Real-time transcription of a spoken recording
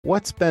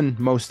What's been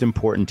most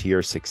important to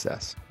your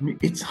success? I mean,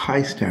 it's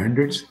high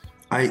standards.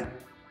 I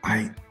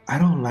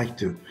don't like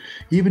to.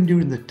 Even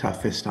during the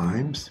toughest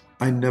times,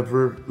 I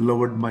never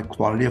lowered my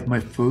quality of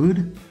my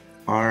food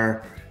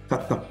or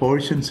cut the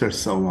portions or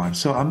so on.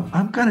 So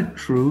I'm kind of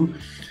true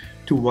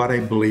to what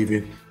I believe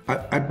in.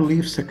 I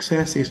believe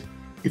success is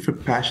if you're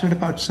passionate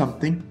about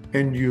something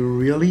and you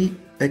really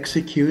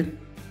execute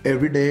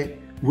every day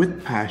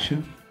with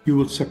passion, you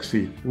will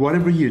succeed,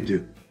 whatever you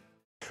do.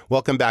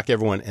 Welcome back,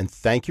 everyone, and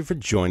thank you for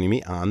joining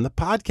me on the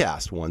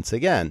podcast once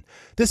again.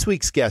 This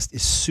week's guest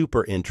is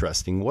super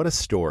interesting. What a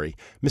story.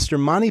 Mr.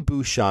 Mani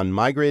Bhushan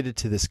migrated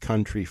to this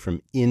country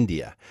from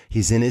India.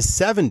 He's in his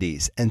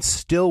 70s and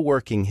still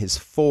working his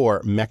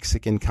 4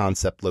 Mexican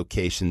concept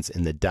locations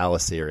in the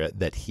Dallas area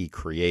that he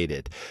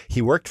created.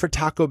 He worked for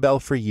Taco Bell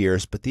for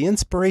years, but the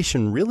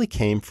inspiration really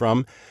came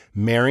from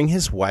marrying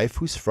his wife,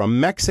 who's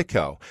from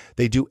Mexico.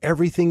 They do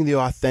everything the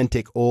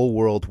authentic old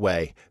world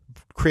way.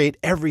 Create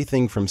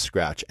everything from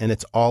scratch, and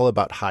it's all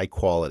about high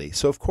quality.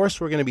 So, of course,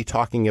 we're going to be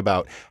talking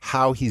about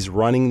how he's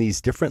running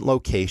these different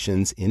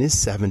locations in his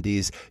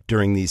 70s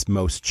during these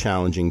most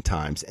challenging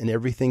times, and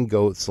everything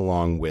goes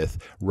along with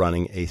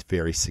running a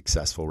very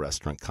successful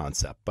restaurant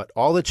concept. But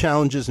all the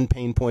challenges and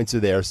pain points are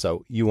there,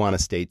 so you want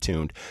to stay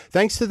tuned.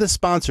 Thanks to the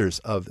sponsors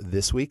of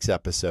this week's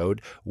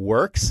episode,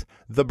 Works,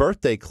 The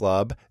Birthday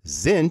Club,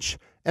 Zinch,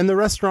 and the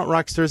Restaurant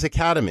Rockstars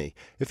Academy.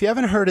 If you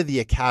haven't heard of the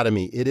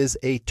Academy, it is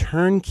a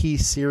turnkey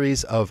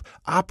series of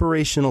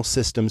operational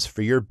systems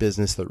for your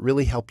business that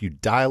really help you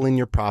dial in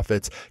your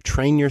profits,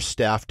 train your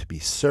staff to be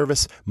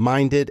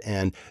service-minded,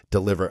 and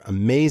deliver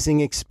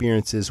amazing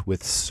experiences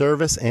with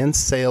service and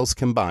sales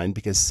combined,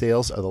 because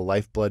sales are the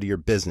lifeblood of your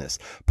business.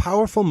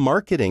 Powerful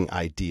marketing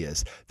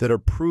ideas that are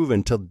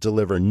proven to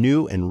deliver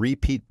new and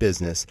repeat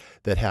business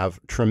that have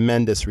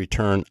tremendous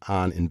return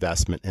on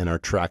investment and are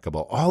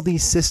trackable. All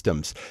these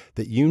systems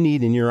that you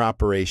need in your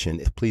operation,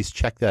 please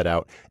check that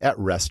out at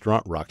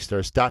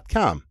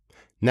restaurantrockstars.com.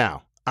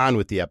 Now, on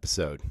with the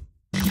episode.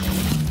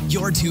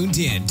 You're tuned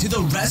in to the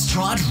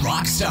Restaurant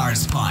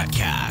Rockstars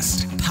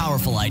Podcast.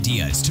 Powerful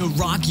ideas to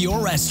rock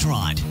your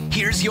restaurant.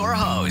 Here's your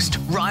host,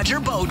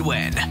 Roger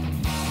Bodwin.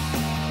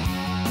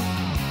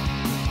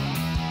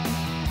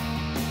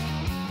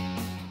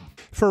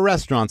 For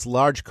restaurants,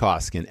 large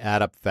costs can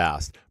add up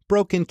fast.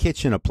 Broken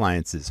kitchen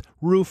appliances,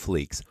 roof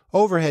leaks,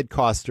 overhead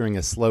costs during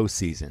a slow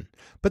season.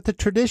 But the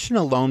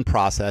traditional loan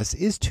process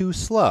is too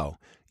slow.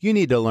 You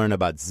need to learn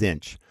about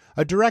Zinch,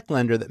 a direct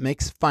lender that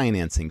makes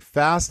financing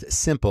fast,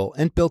 simple,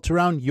 and built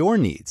around your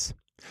needs.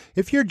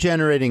 If you're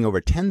generating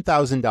over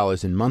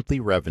 $10,000 in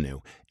monthly revenue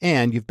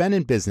and you've been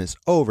in business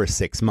over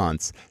 6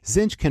 months,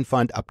 Zinch can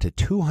fund up to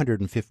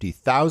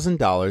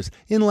 $250,000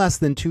 in less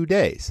than 2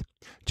 days.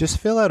 Just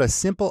fill out a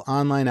simple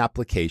online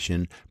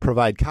application,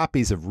 provide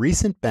copies of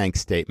recent bank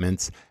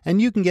statements, and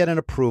you can get an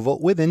approval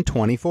within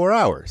 24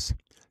 hours.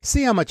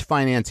 See how much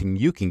financing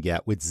you can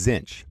get with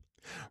Zinch.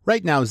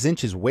 Right now,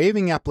 Zinch is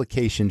waiving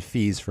application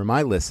fees for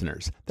my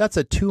listeners. That's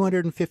a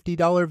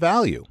 $250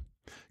 value.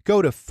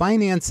 Go to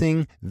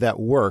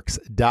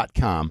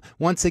financingthatworks.com.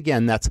 Once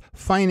again, that's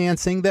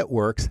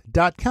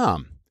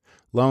financingthatworks.com.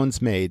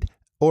 Loans made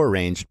or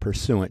arranged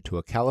pursuant to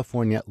a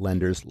California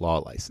lender's law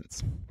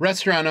license.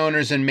 Restaurant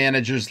owners and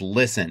managers,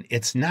 listen,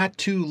 it's not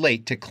too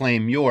late to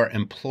claim your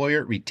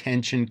employer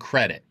retention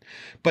credit,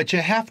 but you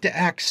have to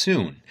act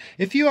soon.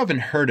 If you haven't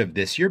heard of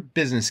this, your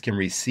business can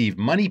receive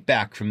money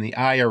back from the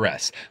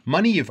IRS,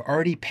 money you've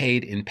already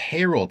paid in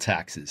payroll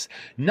taxes.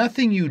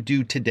 Nothing you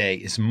do today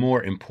is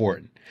more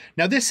important.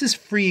 Now, this is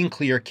free and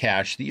clear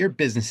cash that your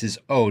business is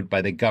owed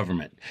by the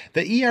government.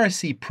 The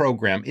ERC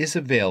program is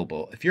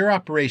available if your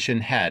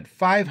operation had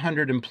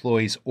 500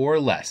 employees or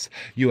less,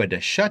 you had to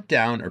shut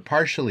down or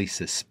partially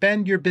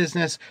suspend your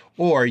business,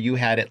 or you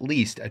had at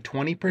least a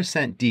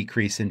 20%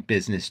 decrease in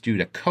business due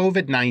to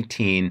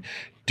COVID-19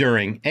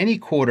 during any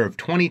quarter of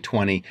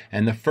 2020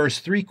 and the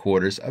first 3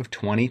 quarters of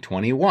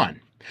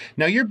 2021.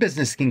 Now, your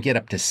business can get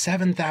up to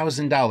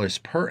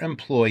 $7,000 per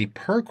employee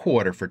per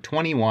quarter for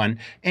 21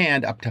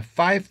 and up to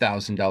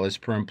 $5,000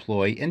 per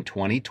employee in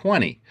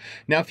 2020.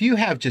 Now, if you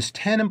have just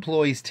 10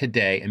 employees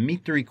today and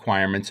meet the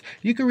requirements,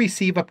 you can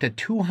receive up to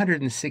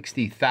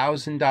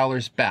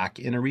 $260,000 back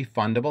in a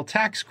refundable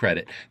tax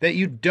credit that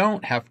you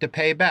don't have to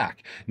pay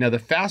back. Now, the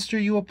faster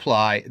you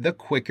apply, the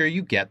quicker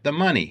you get the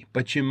money,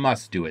 but you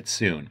must do it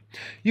soon.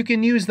 You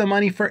can use the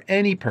money for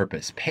any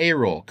purpose: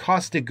 payroll,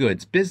 cost of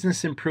goods,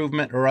 business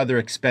improvement, or other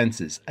expenses.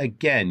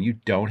 Again, you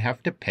don't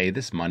have to pay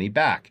this money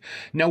back.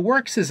 Now,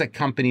 Works is a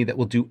company that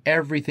will do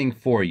everything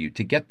for you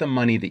to get the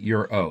money that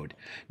you're owed.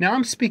 Now,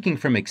 I'm speaking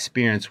from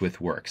experience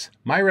with Works.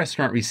 My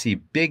restaurant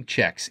received big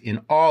checks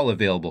in all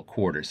available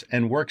quarters,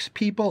 and Works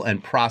people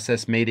and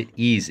process made it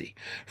easy.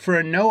 For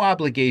a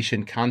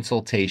no-obligation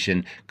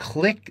consultation,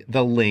 click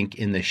the link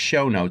in the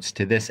show notes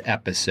to this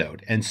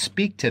episode and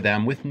speak to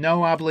them with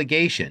no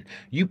obligation.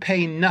 You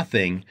pay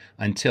nothing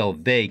until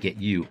they get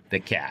you the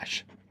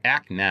cash.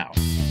 Act now.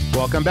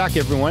 Welcome back,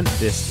 everyone.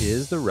 This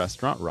is the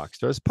Restaurant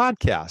Rockstars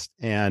Podcast.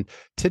 And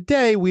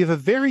today we have a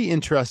very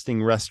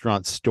interesting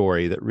restaurant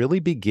story that really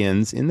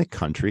begins in the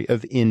country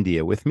of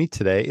India. With me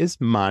today is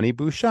Mani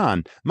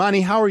Bhushan.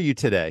 Mani, how are you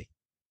today?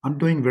 I'm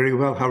doing very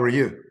well. How are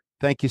you?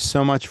 Thank you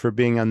so much for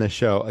being on the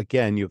show.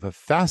 Again, you have a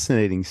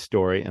fascinating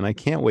story, and I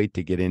can't wait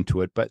to get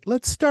into it. But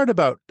let's start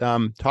about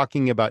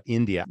talking about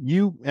India.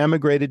 You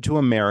emigrated to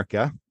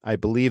America. I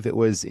believe it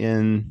was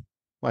in,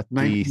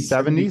 the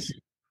 70s?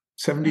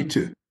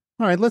 72.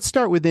 All right, let's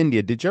start with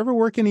India. Did you ever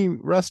work any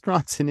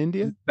restaurants in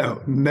India?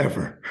 No,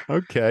 never.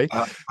 Okay.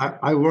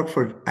 I worked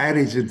for an ad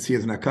agency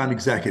as an account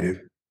executive.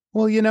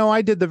 Well,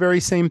 I did the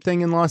very same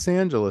thing in Los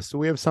Angeles, so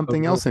we have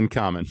something else in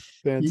common.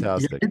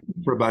 Fantastic.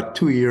 For about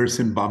 2 years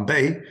in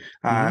Bombay.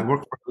 I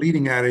worked for a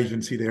leading ad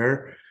agency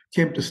there,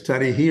 came to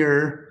study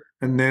here,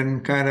 and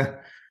then kind of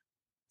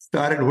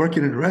started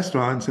working in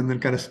restaurants and then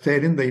kind of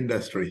stayed in the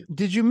industry.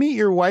 Did you meet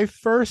your wife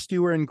first?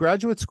 You were in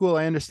graduate school,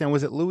 I understand.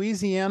 Was it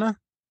Louisiana?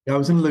 I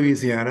was in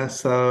Louisiana,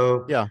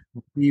 so yeah,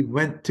 we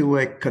went to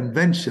a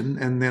convention,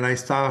 and then I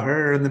saw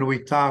her, and then we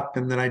talked,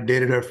 and then I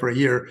dated her for a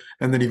year,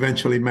 and then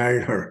eventually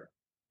married her.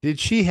 Did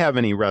she have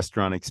any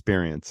restaurant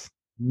experience?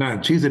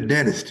 None. She's a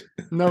dentist.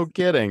 No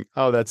kidding.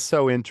 Oh, that's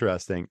so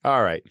interesting.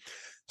 All right.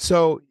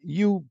 So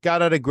you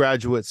got out of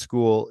graduate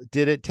school.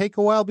 Did it take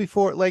a while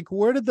before,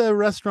 where did the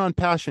restaurant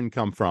passion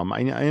come from?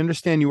 I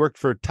understand you worked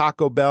for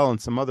Taco Bell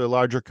and some other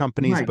larger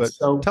companies, Right. But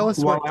so tell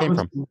us where it came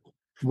from.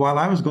 While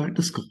I was going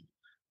to school,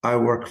 I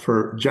worked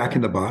for Jack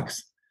in the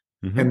Box,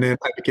 and then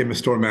I became a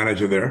store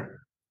manager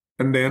there.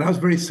 And then I was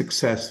very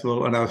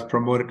successful, and I was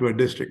promoted to a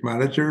district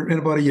manager in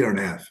about a year and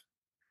a half.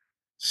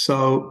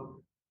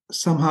 So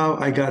somehow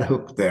I got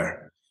hooked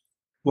there.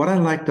 What I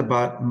liked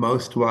about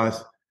most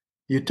was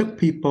you took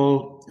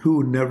people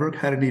who never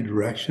had any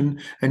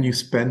direction, and you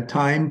spend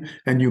time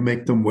and you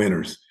make them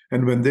winners.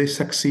 And when they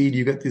succeed,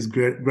 you get this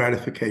great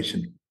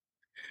gratification.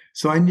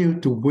 So I knew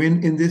to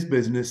win in this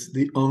business,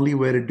 the only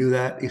way to do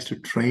that is to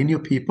train your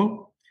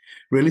people,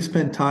 really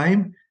spend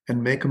time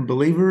and make them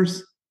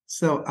believers.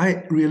 So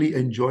I really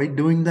enjoyed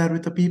doing that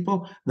with the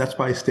people. That's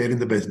why I stayed in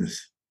the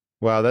business.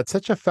 Wow, that's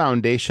such a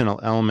foundational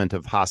element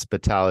of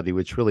hospitality,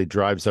 which really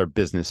drives our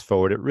business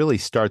forward. It really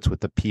starts with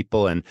the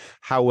people and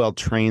how well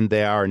trained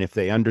they are, and if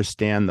they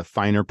understand the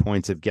finer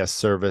points of guest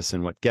service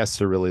and what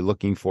guests are really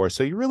looking for.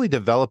 So you really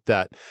develop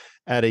that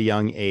at a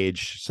young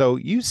age. So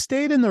you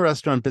stayed in the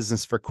restaurant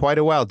business for quite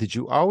a while. Did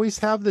you always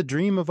have the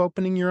dream of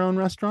opening your own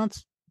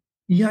restaurants?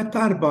 Yeah, I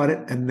thought about it,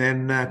 and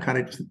then kind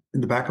of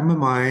in the back of my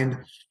mind.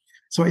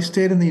 So I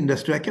stayed in the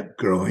industry. I kept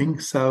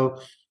growing. So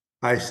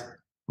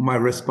my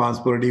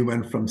responsibility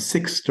went from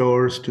 6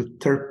 stores to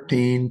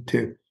 13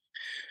 to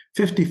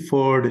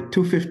 54 to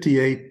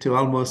 258 to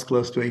almost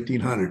close to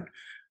 1,800.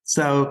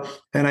 So,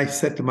 and I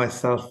said to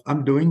myself,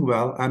 I'm doing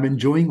well. I'm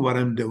enjoying what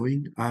I'm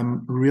doing.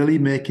 I'm really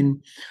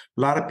making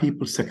a lot of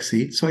people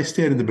succeed. So I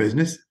stayed in the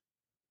business.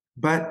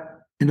 But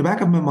in the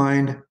back of my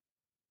mind,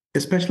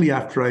 especially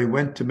after I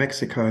went to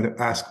Mexico to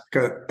ask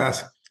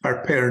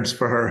our parents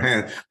for her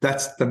hand.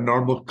 That's the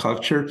normal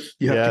culture.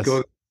 You have to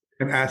go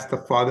and ask the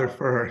father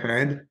for her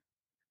hand.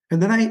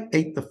 And then I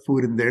ate the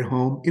food in their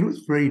home. It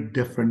was very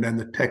different than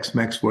the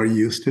Tex-Mex we're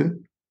used to.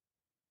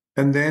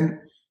 And then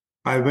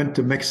I went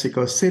to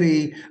Mexico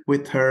City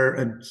with her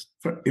and,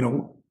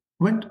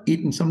 went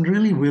eating some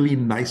really, really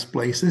nice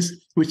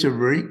places, which are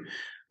very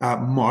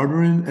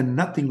modern and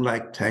nothing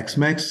like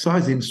Tex-Mex. So I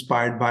was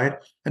inspired by it.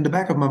 In the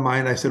back of my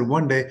mind, I said,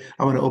 one day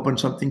I want to open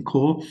something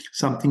cool,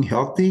 something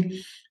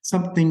healthy,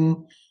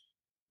 something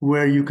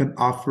where you can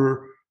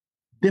offer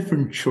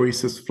different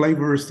choices,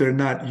 flavors they're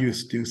not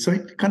used to. So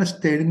it kind of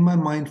stayed in my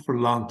mind for a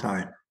long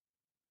time.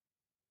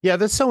 Yeah,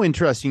 that's so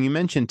interesting. You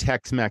mentioned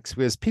Tex-Mex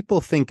because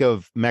people think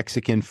of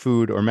Mexican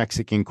food or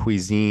Mexican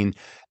cuisine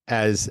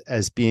as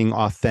being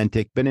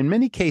authentic, but in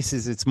many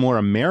cases it's more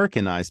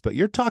Americanized. But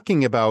you're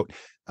talking about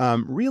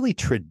really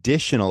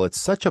traditional. It's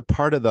such a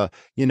part of the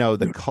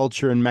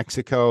culture in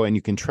Mexico, and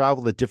you can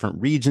travel to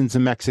different regions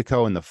in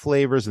Mexico, and the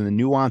flavors and the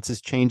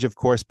nuances change, of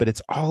course, but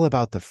it's all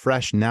about the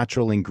fresh,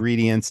 natural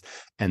ingredients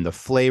and the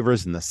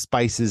flavors and the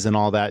spices and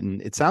all that.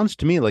 And it sounds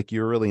to me like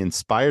you're really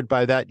inspired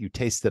by that. You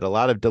tasted a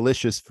lot of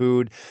delicious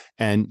food,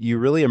 and you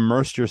really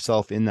immersed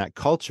yourself in that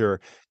culture.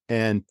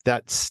 And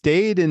that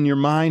stayed in your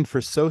mind for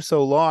so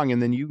long.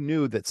 And then you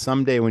knew that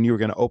someday when you were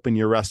going to open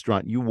your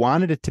restaurant, you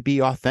wanted it to be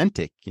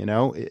authentic.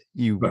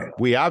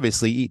 We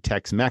obviously eat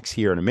Tex-Mex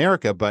here in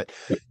America, but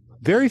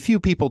very few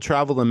people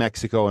travel to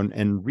Mexico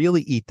and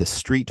really eat the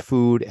street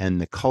food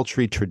and the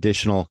culturally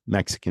traditional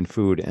Mexican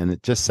food. And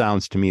it just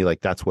sounds to me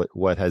like that's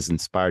what has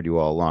inspired you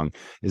all along.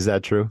 Is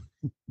that true?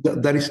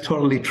 That is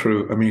totally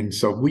true. I mean,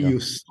 so we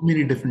use so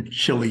many different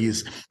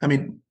chilies. I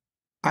mean,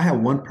 I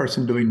have one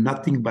person doing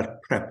nothing but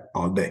prep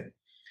all day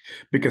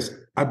because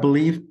I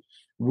believe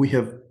we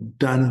have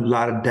done a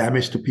lot of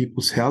damage to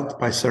people's health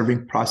by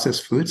serving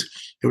processed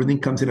foods. Everything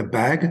comes in a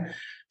bag.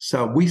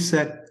 So we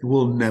said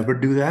we'll never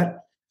do that.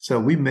 So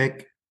we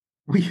make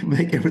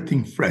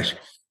everything fresh.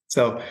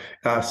 So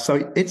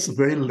it's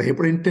very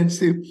labor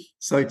intensive.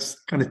 So it's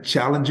kind of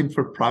challenging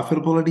for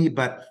profitability,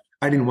 but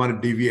I didn't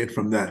want to deviate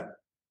from that.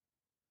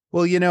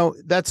 Well,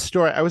 that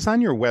story, I was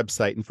on your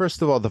website, and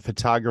first of all, the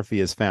photography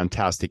is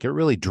fantastic. It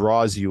really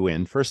draws you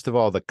in. First of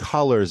all, the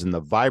colors and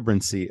the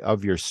vibrancy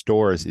of your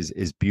stores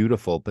is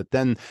beautiful, but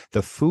then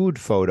the food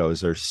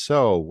photos are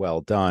so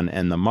well done.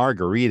 And the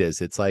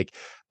margaritas, it's like,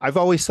 I've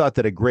always thought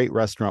that a great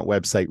restaurant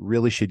website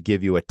really should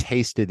give you a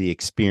taste of the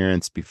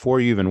experience before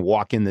you even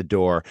walk in the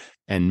door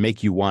and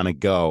make you want to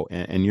go.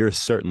 And yours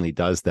certainly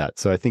does that.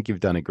 So I think you've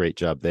done a great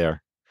job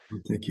there.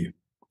 Thank you.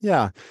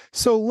 Yeah.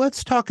 So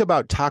let's talk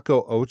about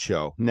Taco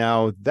Ocho.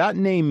 Now, that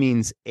name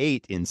means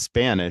 8 in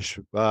Spanish.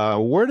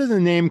 Where did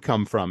the name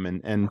come from?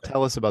 And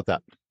tell us about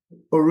that.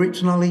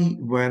 Originally,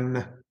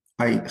 when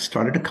I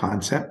started the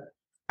concept,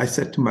 I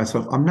said to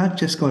myself, I'm not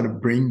just going to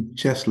bring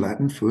just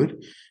Latin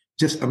food,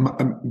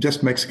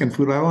 just Mexican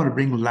food. I want to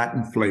bring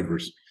Latin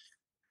flavors.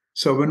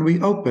 So when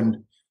we opened,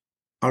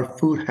 our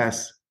food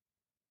has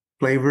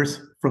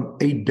flavors from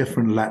 8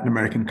 different Latin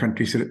American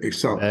countries.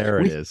 So there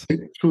it is.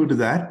 True to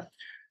that.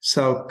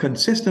 So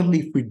consistently,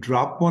 if we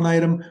drop one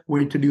item,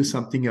 we introduce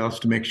something else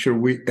to make sure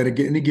at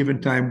any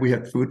given time, we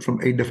had food from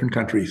 8 different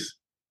countries.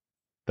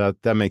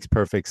 That makes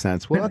perfect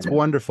sense. Well, that's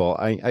wonderful.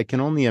 I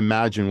can only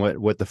imagine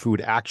what the food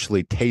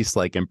actually tastes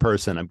like in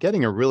person. I'm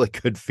getting a really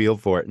good feel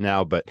for it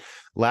now, but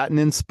Latin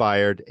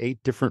inspired, 8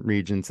 different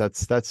regions.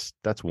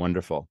 That's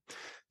wonderful.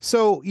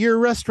 So your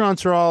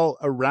restaurants are all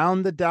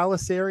around the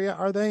Dallas area,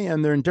 are they?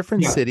 And they're in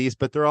different cities,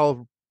 but they're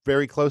all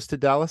very close to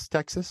Dallas,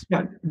 Texas?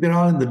 Yeah, they're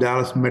all in the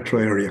Dallas metro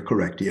area,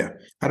 correct. Yeah.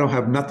 I don't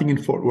have nothing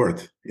in Fort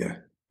Worth. Yeah.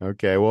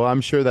 Okay. Well,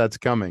 I'm sure that's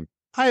coming.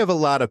 I have a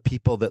lot of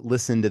people that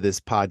listen to this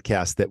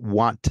podcast that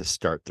want to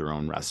start their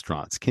own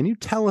restaurants. Can you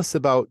tell us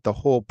about the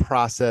whole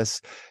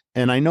process?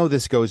 And I know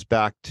this goes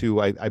back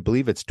to, I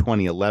believe it's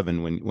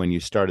 2011 when you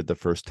started the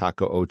first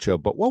Taco Ocho,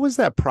 but what was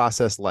that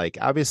process like?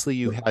 Obviously,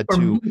 you had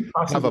to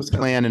have a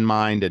plan in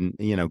mind and,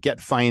 get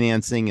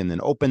financing and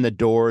then open the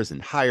doors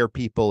and hire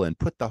people and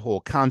put the whole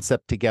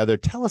concept together.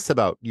 Tell us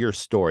about your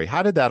story.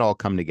 How did that all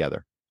come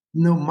together?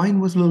 No, mine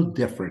was a little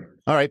different.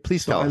 All right,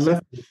 please tell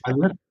us.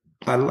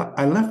 I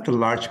left a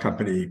large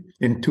company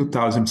in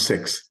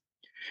 2006.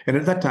 And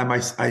at that time, I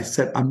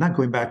said, I'm not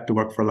going back to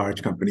work for a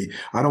large company.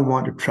 I don't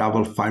want to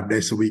travel 5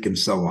 days a week and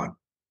so on.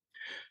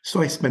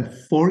 So I spent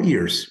 4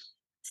 years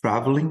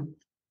traveling,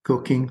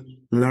 cooking,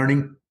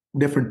 learning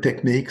different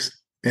techniques,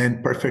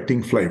 and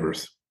perfecting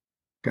flavors.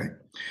 Okay.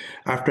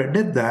 After I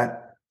did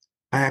that,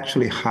 I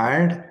actually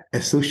hired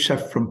a sous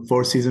chef from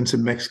Four Seasons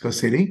in Mexico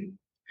City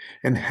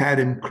and had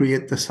him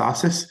create the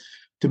sauces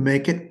to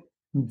make it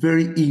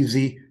very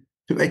easy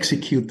to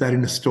execute that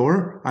in a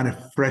store on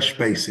a fresh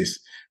basis.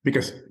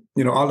 Because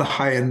all the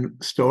high-end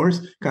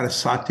stores kind of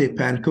saute,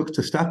 pan cook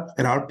the stuff.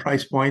 At our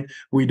price point,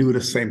 we do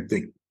the same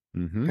thing.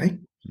 Mm-hmm. Okay.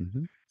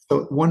 Mm-hmm.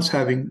 So once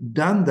having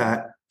done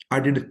that, I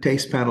did a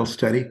taste panel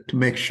study to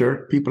make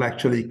sure people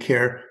actually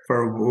care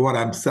for what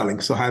I'm selling.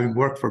 So having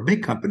worked for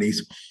big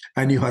companies,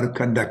 I knew how to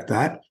conduct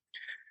that.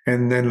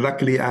 And then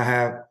luckily, I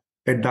have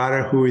a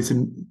daughter who is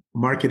in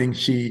marketing.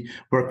 She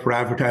worked for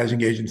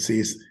advertising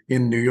agencies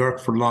in New York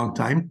for a long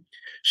time.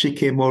 She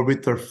came over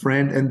with her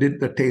friend and did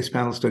the taste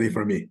panel study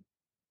for me.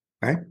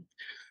 Okay.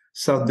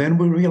 So then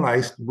we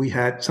realized we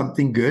had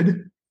something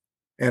good,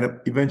 and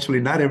eventually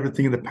not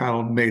everything in the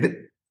panel made it.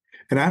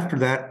 And after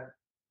that,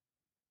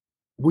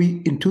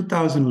 in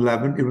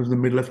 2011, it was the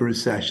middle of a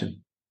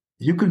recession.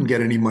 You couldn't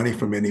get any money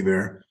from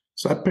anywhere.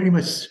 So I pretty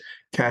much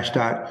cashed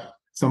out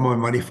some of my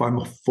money from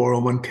a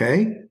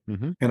 401k,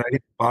 and I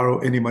didn't borrow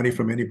any money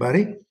from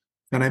anybody.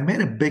 And I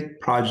made a big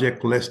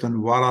project list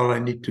on what all I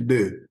need to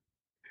do.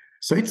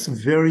 So it's a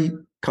very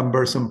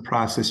cumbersome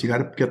process. You got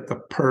to get the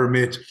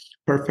permit,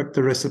 perfect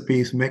the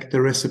recipes, make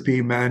the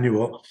recipe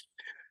manual.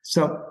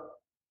 So,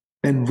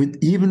 and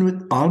even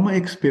with all my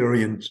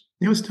experience,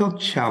 it was still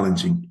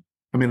challenging.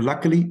 I mean,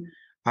 luckily,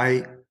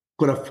 I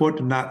could afford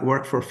to not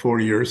work for 4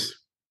 years.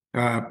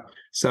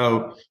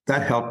 So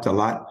that helped a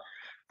lot.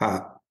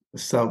 But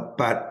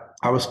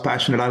I was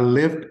passionate. I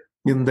lived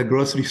in the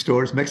grocery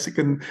stores,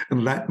 Mexican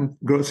and Latin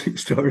grocery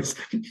stores,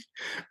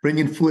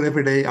 bringing food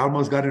every day. I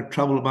almost got in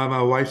trouble by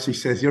my wife. She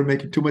says, "You're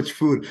making too much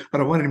food. I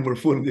don't want any more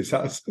food in this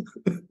house."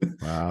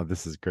 Wow,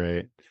 this is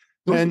great.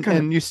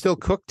 And you still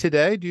cook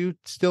today? Do you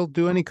still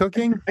do any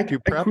cooking? I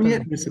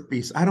create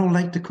recipes. I don't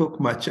like to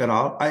cook much at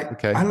all.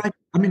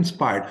 I'm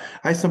inspired.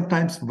 I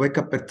sometimes wake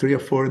up at 3 or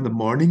 4 in the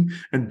morning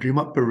and dream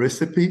up a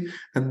recipe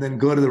and then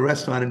go to the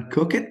restaurant and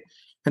cook it.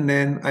 And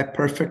then I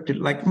perfect it.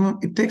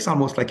 It takes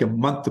almost like a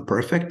month to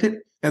perfect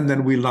it. And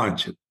then we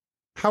launch it.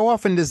 How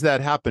often does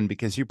that happen?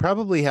 Because you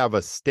probably have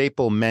a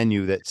staple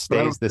menu that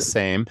stays the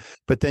same,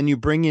 but then you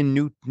bring in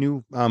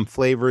new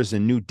flavors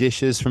and new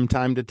dishes from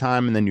time to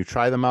time, and then you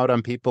try them out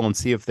on people and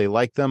see if they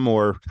like them.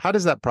 Or how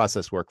does that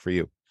process work for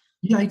you?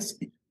 Yeah,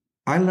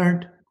 I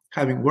learned,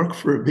 having worked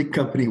for a big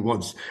company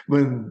once,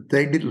 when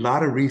they did a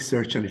lot of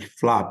research and it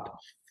flopped.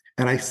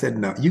 And I said,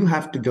 no, you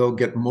have to go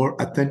get more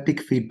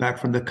authentic feedback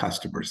from the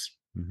customers.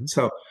 Mm-hmm.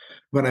 So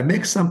when I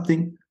make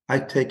something, I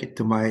take it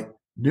to my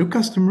new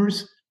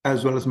customers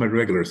as well as my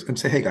regulars and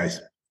say, hey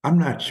guys, I'm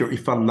not sure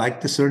if I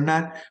like this or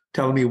not.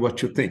 Tell me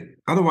what you think.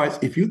 Otherwise,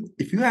 if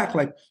you act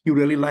like you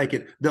really like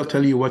it, they'll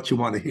tell you what you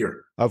want to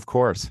hear. Of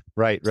course.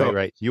 Right.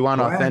 So, You want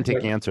so I act authentic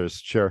like, answers.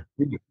 Sure.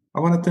 I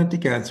want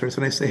authentic answers.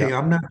 And I say, Yeah. hey,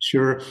 I'm not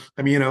sure.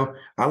 I mean,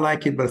 I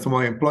like it, but some of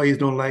my employees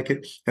don't like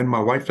it and my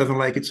wife doesn't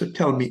like it. So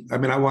tell me. I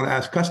mean, I want to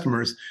ask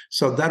customers.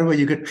 So that way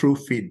you get true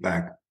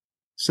feedback.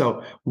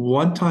 So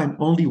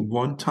only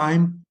one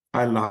time,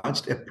 I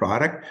launched a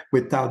product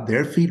without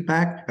their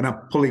feedback, and I'm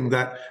pulling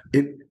that.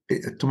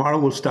 Tomorrow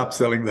we'll stop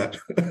selling that.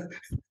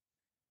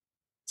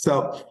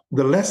 So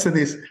the lesson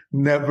is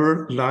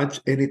never launch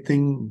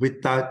anything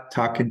without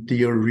talking to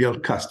your real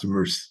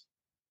customers.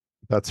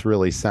 That's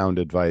really sound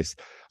advice.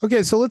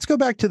 Okay, so let's go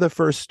back to the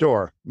first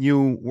store.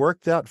 You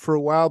worked that for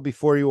a while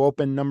before you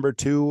opened number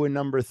 2 and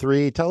number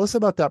 3. Tell us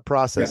about that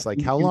process. Yeah.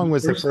 Like, how long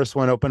was the first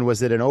one open?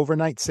 Was it an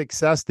overnight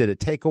success? Did it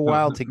take a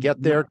while to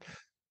get there? Tell us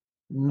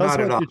Not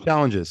at about all. your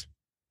challenges.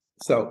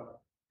 So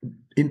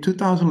in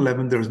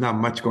 2011, there was not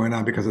much going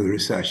on because of the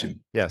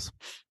recession. Yes.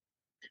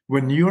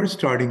 When you are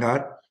starting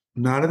out,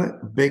 none of the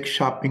big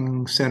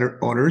shopping center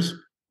owners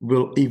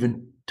will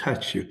even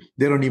touch you.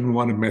 They don't even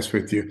want to mess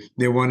with you.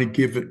 They want to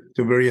give it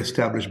to very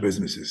established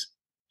businesses.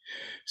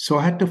 So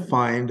I had to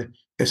find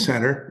a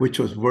center which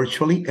was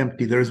virtually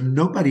empty. There's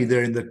nobody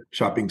there in the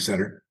shopping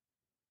center.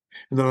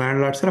 And the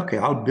landlord said, okay,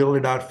 I'll build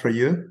it out for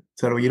you.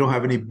 So you don't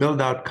have any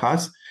build out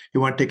costs.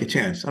 You want to take a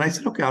chance? And I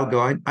said, okay, I'll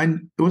go.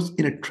 It was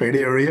in a trade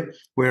area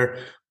where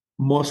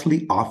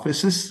mostly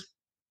offices.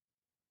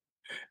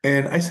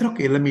 And I said,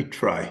 okay, let me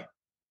try.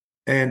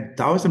 And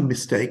that was a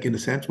mistake in the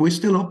sense we're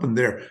still open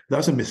there. That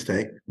was a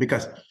mistake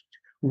because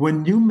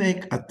when you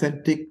make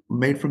authentic,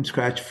 made from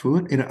scratch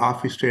food in an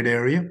office trade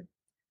area,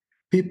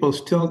 people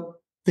still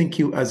think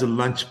you as a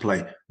lunch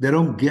play. They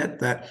don't get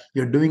that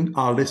you're doing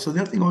all this. So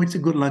they'll think, oh, it's a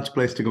good lunch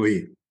place to go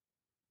eat.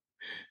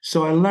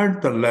 So I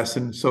learned the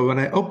lesson. So when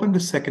I opened the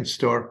second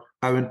store,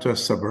 I went to a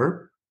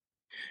suburb.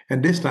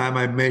 And this time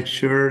I made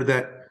sure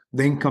that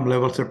the income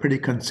levels are pretty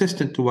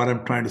consistent to what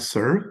I'm trying to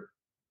serve.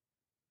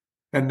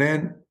 And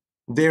then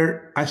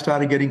there I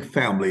started getting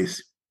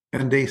families.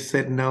 And they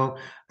said, no,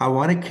 I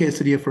want a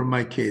quesadilla for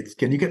my kids.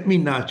 Can you get me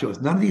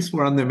nachos? None of these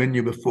were on the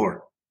menu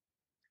before.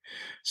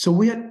 So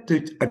we had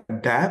to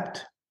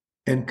adapt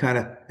and kind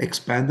of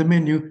expand the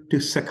menu to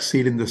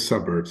succeed in the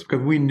suburbs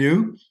because we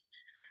knew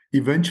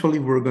eventually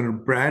we're going to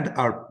brand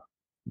our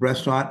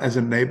restaurant as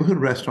a neighborhood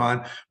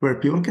restaurant where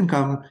people can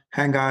come,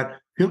 hang out,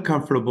 feel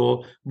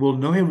comfortable. We'll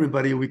know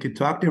everybody. We can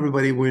talk to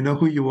everybody. We know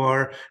who you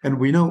are and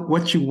we know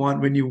what you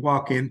want when you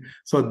walk in.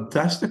 So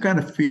that's the kind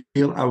of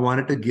feel I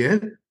wanted to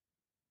give.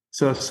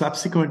 So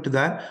subsequent to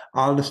that,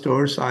 all the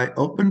stores I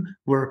opened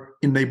were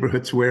in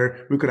neighborhoods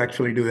where we could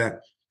actually do that.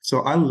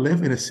 So I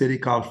live in a city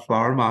called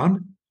Flower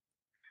Mound,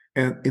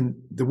 and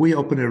we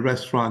opened a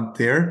restaurant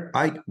there.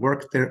 I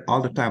worked there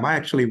all the time. I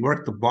actually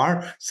worked the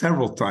bar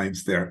several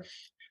times there.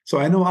 So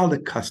I know all the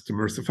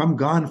customers. If I'm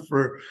gone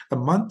for a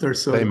month or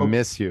so, they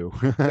miss you.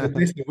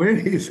 They say, where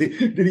is he?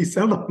 Did he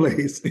sell the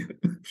place?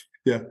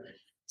 Yeah.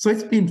 So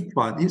it's been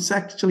fun. It's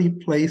actually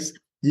a place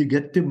you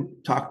get to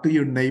talk to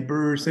your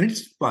neighbors, and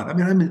it's fun. I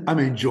mean, I'm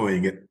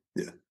enjoying it.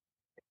 Yeah.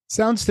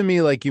 Sounds to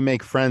me like you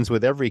make friends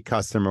with every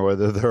customer,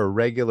 whether they're a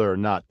regular or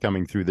not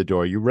coming through the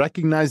door. You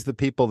recognize the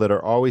people that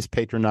are always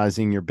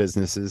patronizing your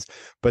businesses,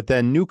 but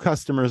then new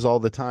customers all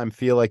the time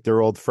feel like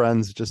they're old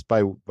friends just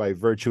by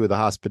virtue of the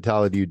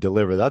hospitality you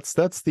deliver.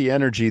 That's the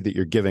energy that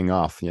you're giving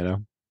off, you know?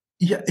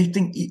 Yeah, I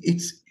think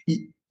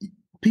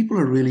people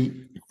are really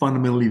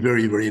fundamentally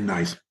very, very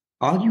nice.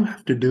 All you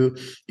have to do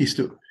is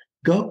to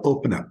go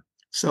open up.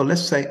 So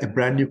let's say a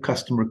brand new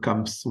customer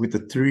comes with a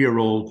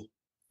 3-year-old,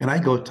 and I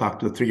go talk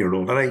to the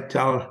 3-year-old, and I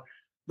tell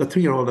the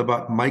 3-year-old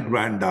about my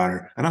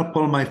granddaughter, and I'll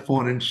pull my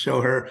phone and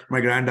show her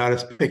my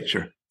granddaughter's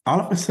picture. All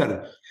of a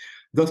sudden,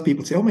 those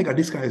people say, "Oh my God,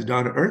 this guy is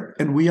down to earth,"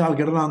 and we all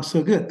get along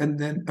so good. And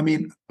then, I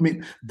mean,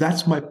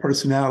 that's my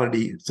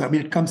personality. So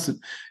it comes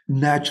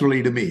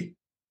naturally to me.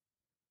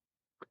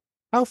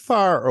 How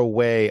far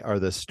away are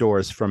the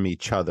stores from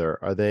each other?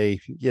 Are they,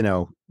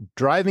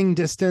 driving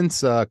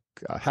distance, a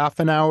half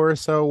an hour or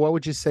so? What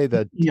would you say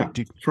that? Yeah,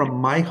 from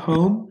my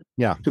home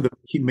to the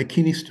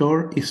McKinney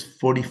store is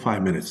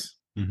 45 minutes.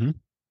 Mm-hmm.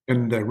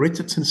 And the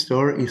Richardson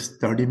store is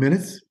 30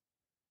 minutes.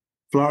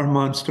 Flower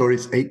Mound store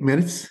is 8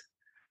 minutes.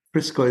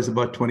 Frisco is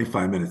about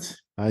 25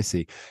 minutes. I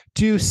see.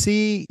 Do you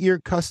see your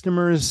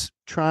customers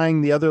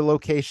trying the other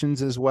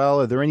locations as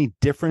well? Are there any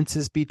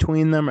differences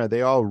between them? Are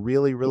they all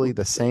really, really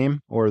the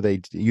same, or are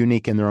they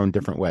unique in their own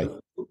different way?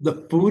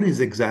 The food is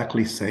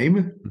exactly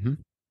same. Mm-hmm.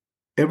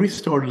 Every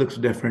store looks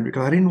different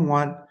because I didn't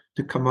want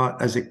to come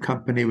out as a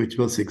company which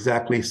builds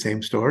exactly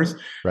same stores.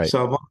 Right.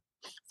 So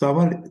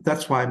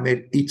that's why I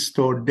made each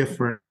store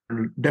different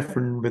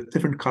with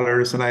different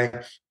colors, and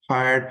I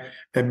hired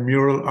a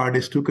mural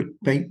artist who could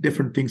paint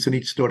different things in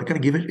each store to kind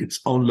of give it its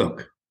own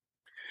look.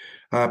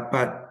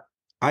 But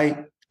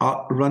I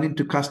run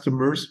into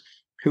customers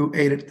who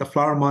ate at the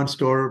Flower Mound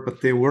store,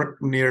 but they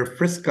work near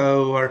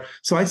Frisco,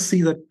 so I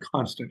see that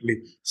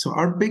constantly. So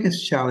our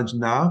biggest challenge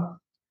now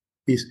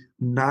is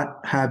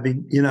not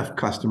having enough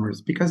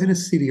customers, because in a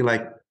city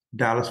like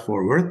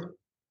Dallas-Fort Worth,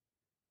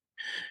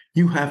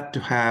 you have to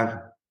have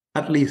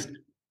at least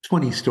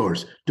 20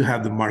 stores to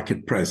have the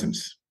market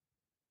presence.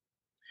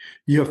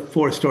 You have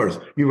 4 stores,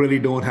 you really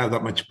don't have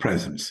that much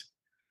presence.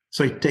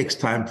 So it takes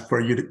time for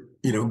you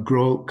to,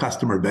 grow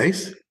customer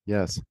base.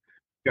 Yes.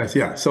 Yes,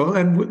 yeah. So,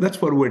 and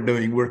that's what we're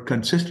doing. We're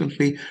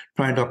consistently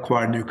trying to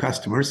acquire new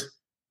customers.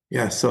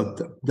 Yeah. So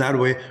that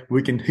way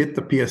we can hit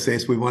the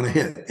PSAs we want to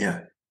hit.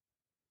 Yeah.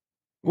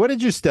 What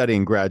did you study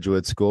in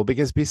graduate school?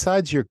 Because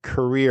besides your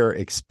career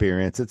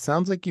experience, it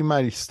sounds like you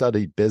might have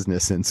studied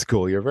business in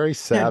school. You're very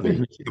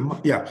savvy.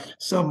 Yeah.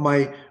 So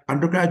my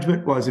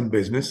undergraduate was in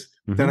business.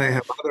 Mm-hmm. Then I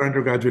have another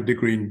undergraduate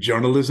degree in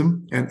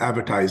journalism and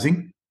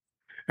advertising.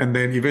 And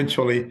then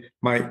eventually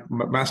my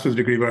master's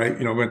degree where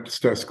I, went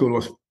to school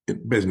was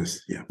in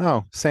business. Yeah.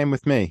 Oh, same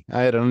with me.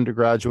 I had an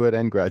undergraduate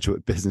and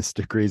graduate business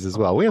degrees as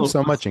well. We have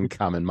so much in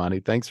common, Monty.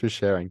 Thanks for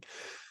sharing.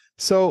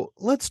 So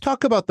let's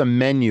talk about the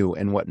menu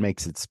and what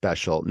makes it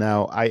special.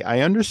 Now, I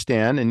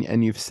understand,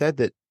 and you've said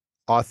that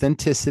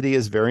authenticity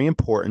is very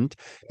important,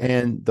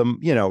 and the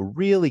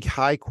really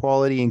high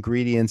quality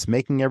ingredients,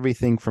 making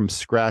everything from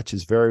scratch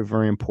is very,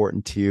 very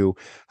important to you.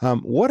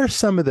 What are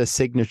some of the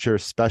signature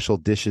special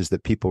dishes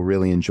that people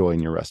really enjoy in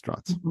your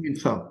restaurants?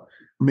 So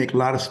make a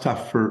lot of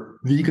stuff for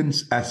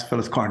vegans as well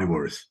as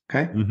carnivores.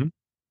 Okay. Mm-hmm.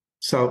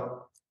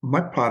 So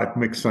my product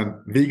mix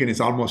on vegan is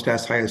almost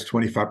as high as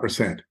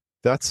 25%.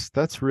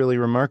 That's really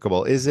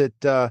remarkable. Is it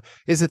the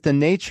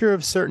nature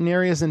of certain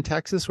areas in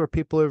Texas where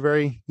people are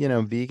very,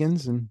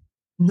 vegans? And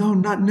no,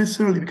 not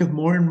necessarily, because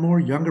more and more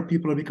younger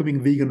people are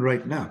becoming vegan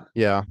right now.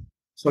 Yeah.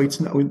 So it's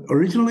not,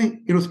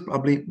 originally it was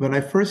probably when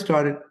I first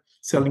started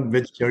selling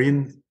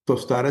vegetarian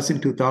tostadas in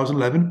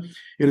 2011,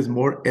 it is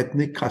more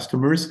ethnic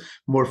customers,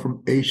 more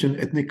from Asian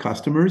ethnic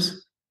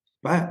customers.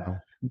 But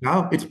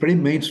now it's pretty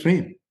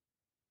mainstream.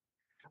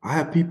 I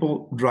have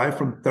people drive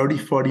from 30,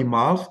 40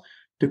 miles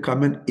to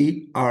come and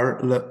eat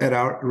at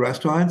our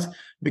restaurants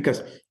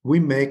because we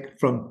make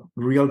from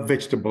real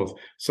vegetables.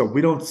 So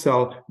we don't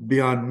sell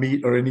Beyond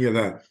Meat or any of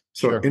that.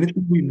 So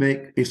anything we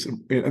make is,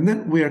 and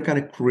then we are kind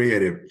of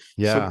creative.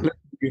 Yeah. So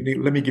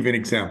let me give you an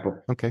example.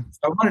 Okay. So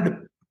I wanted to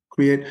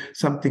create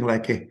something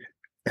like a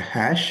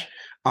hash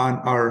on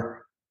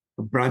our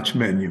brunch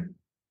menu.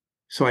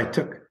 So I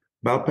took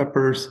bell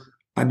peppers,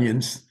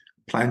 onions,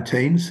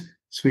 plantains,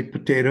 sweet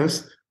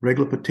potatoes,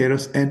 regular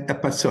potatoes, and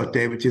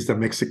epazote, which is the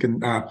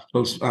Mexican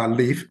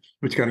leaf,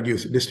 which kind of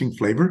gives distinct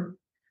flavor.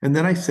 And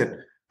then I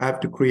said, I have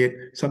to create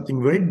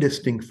something very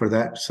distinct for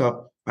that.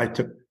 So I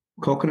took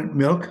coconut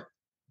milk,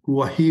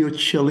 guajillo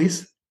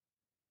chilies,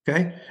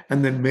 okay,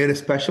 and then made a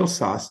special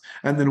sauce.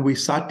 And then we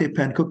saute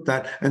pan cook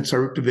that and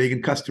serve it to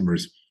vegan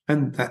customers.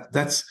 And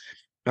that's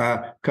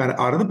kind of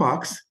out of the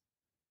box.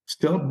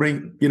 Still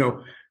bring,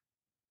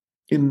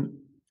 in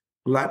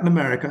Latin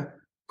America,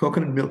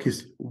 coconut milk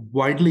is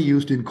widely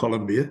used in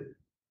Colombia.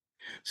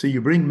 So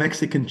you bring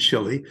Mexican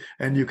chili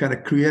and you kind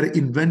of create an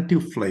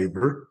inventive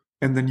flavor,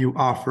 and then you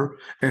offer,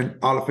 and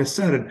all of a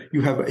sudden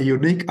you have a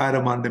unique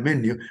item on the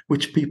menu,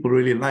 which people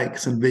really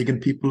like, and vegan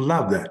people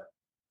love that.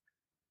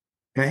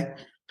 Okay.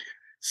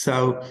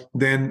 So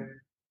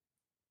then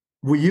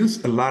we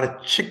use a lot of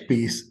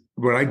chickpeas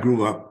where I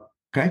grew up.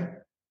 Okay.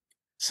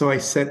 So I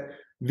said,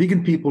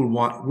 vegan people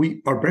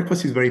our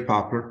breakfast is very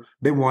popular.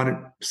 They wanted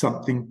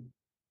something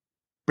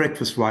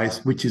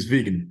breakfast-wise, which is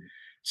vegan.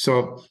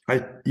 So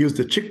I used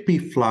the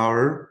chickpea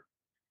flour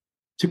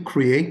to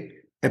create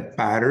a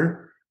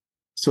batter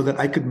so that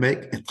I could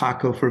make a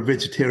taco for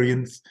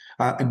vegetarians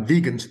and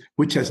vegans,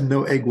 which has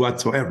no egg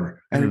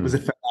whatsoever. And it was a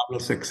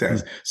phenomenal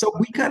success. So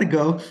we kind of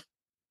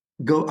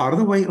go out of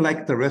the way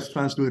like the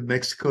restaurants do in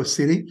Mexico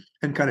City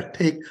and kind of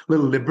take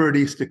little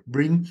liberties to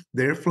bring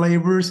their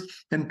flavors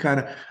and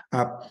kind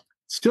of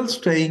still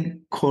staying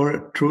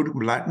core true to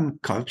Latin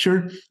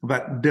culture,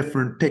 but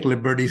take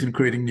liberties in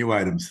creating new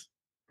items.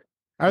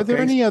 Are there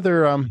any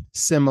other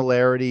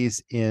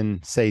similarities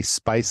in, say,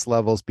 spice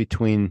levels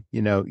between,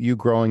 you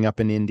growing up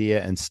in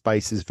India and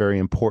spice is very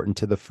important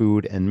to the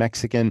food, and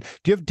Mexican?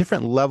 Do you have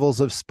different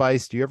levels of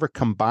spice? Do you ever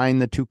combine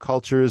the two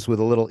cultures with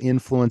a little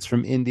influence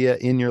from India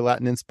in your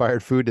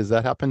Latin-inspired food? Does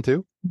that happen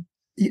too?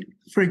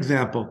 For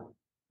example,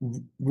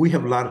 we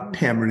have a lot of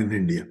tamarind in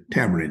India.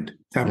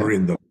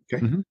 Tamarindo,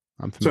 okay? Mm-hmm.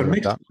 So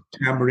Mexican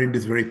tamarind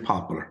is very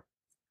popular,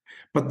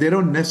 but they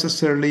don't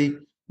necessarily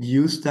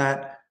use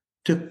that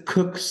to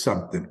cook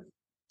something.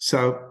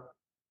 So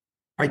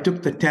I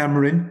took the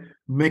tamarind,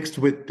 mixed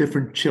with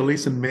different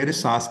chilies and made a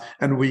sauce,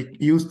 and we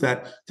used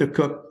that to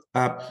cook,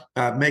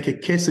 make a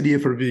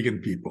quesadilla for vegan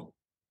people.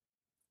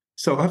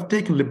 So I've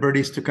taken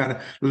liberties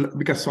to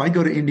so I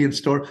go to Indian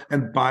store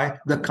and buy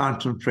the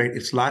concentrate.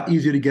 It's a lot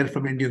easier to get it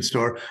from Indian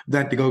store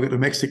than to go get a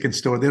Mexican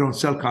store. They don't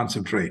sell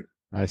concentrate.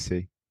 I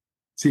see.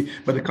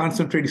 But the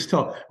concentrate is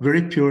still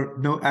very pure,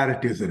 no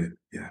additives in it.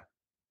 Yeah.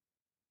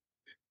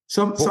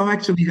 So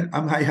actually,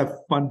 I have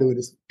fun doing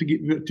this. To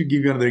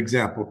give you another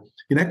example,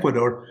 in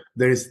Ecuador,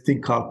 there is a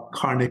thing called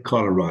carne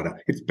colorada.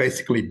 It's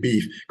basically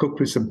beef cooked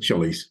with some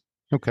chilies.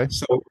 Okay.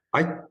 So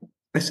I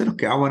said,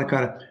 okay, I want to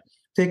kind of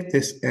take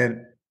this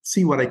and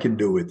see what I can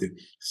do with it.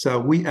 So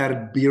we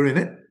added beer in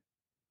it,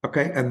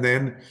 Okay. And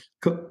then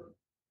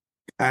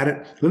added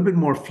a little bit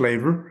more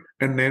flavor.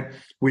 And then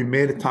we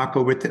made a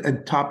taco with it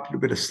and topped it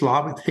with a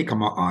slaw with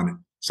jicama on it.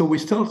 So we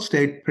still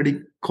stayed pretty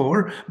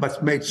core,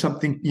 but made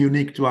something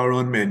unique to our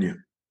own menu.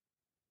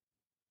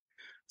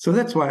 So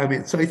that's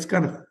why, so it's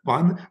kind of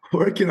fun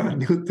working on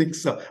new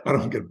things so I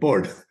don't get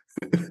bored.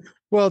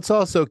 Well, it's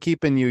also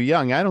keeping you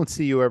young. I don't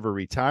see you ever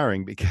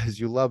retiring because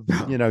you love,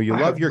 you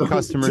love your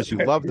customers, you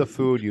love the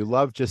food, you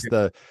love just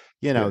the,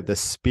 the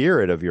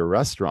spirit of your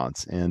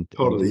restaurants. And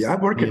totally. I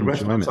work in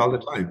restaurants all the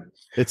time.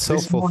 It's so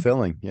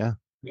fulfilling.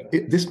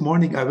 This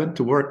morning I went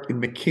to work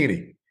in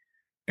McKinney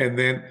and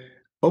then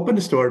opened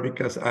the store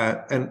because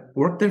and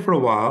worked there for a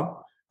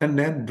while and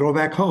then drove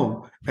back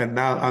home. And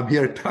now I'm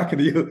here talking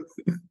to you.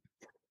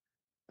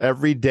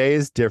 Every day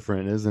is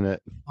different, isn't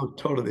it? Oh,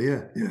 totally.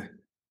 Yeah.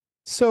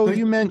 So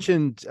you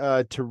mentioned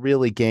to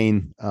really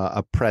gain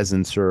a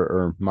presence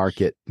or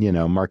market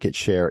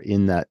share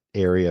in that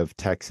area of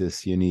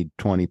Texas, you need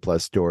 20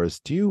 plus stores.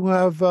 Do you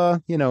have,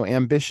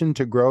 ambition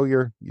to grow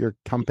your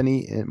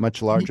company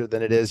much larger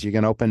than it is? You're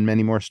going to open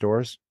many more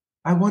stores?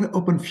 I want to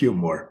open a few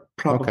more.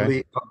 Probably,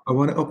 okay. I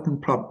want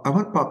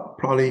to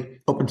probably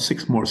open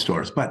 6 more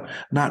stores, but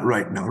not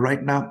right now.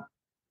 Right now,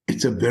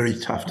 it's a very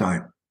tough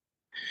time.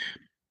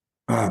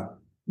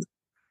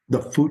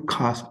 The food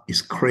cost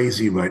is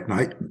crazy right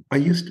now. I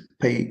used to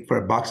pay for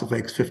a box of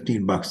eggs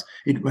 $15.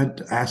 It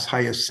went as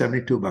high as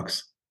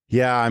 $72.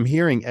 Yeah, I'm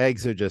hearing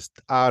eggs are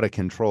just out of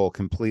control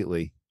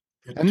completely.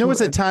 And there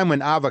was a time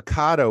when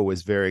avocado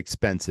was very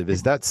expensive.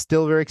 Is that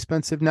still very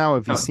expensive now?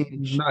 Have you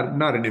seen?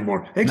 Not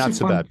anymore. Eggs not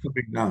so bad.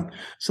 Coming down.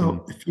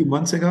 So a few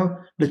months ago,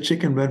 the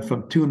chicken went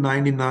from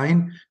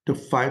 $2.99 to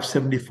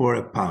 $5.74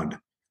 a pound.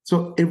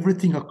 So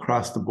everything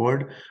across the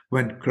board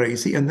went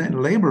crazy. And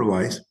then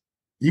labor-wise,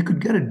 you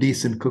could get a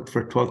decent cook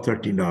for $12,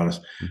 $13.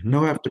 Mm-hmm.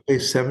 Now I have to pay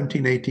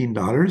 $17,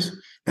 $18,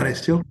 and I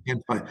still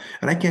can't find,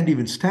 and I can't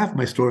even staff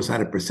my stores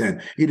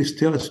 100%. It is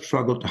still a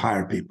struggle to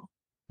hire people.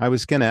 I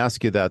was going to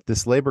ask you that.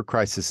 This labor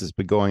crisis has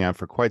been going on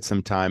for quite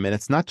some time, and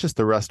it's not just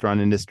the restaurant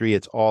industry,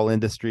 it's all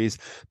industries,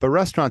 but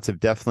restaurants have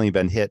definitely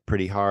been hit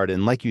pretty hard.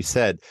 And like you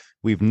said,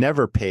 we've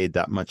never paid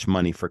that much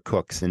money for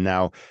cooks, and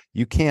now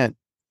you can't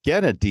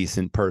get a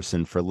decent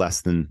person for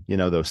less than,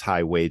 those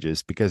high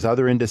wages because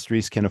other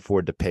industries can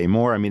afford to pay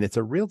more. I mean, it's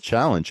a real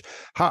challenge.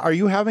 Are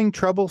you having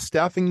trouble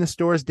staffing the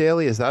stores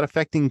daily? Is that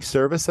affecting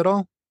service at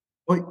all?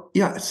 Well,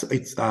 yeah,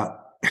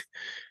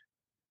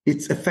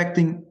 it's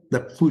affecting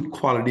the food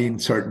quality in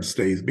certain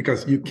states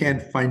because you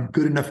can't find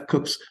good enough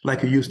cooks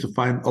like you used to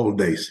find old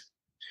days.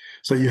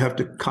 So you have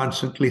to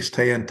constantly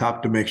stay on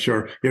top to make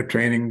sure you're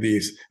training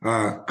these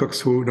cooks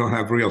who don't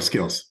have real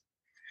skills.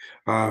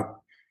 And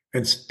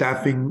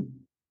staffing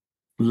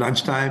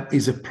lunchtime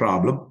is a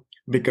problem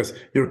because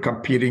you're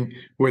competing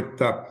with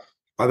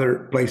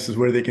other places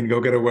where they can go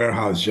get a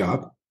warehouse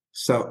job.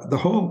 So the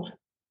whole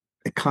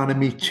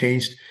economy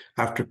changed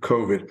after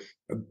COVID.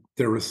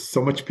 There was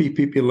so much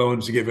PPP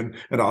loans given,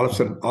 and all of a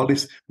sudden, all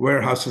these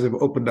warehouses have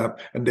opened up,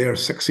 and they are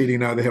succeeding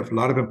now. They have a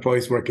lot of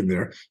employees working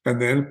there.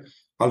 And then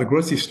all the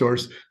grocery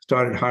stores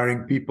started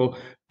hiring people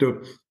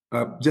to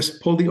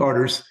just pull the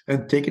orders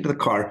and take it to the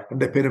car, and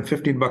they pay them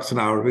 $15 an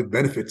hour with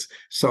benefits.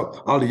 So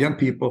all the young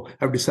people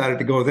have decided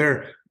to go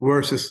there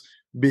versus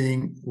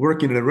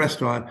working in a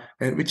restaurant,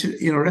 and which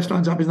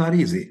restaurant job is not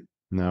easy.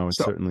 No, it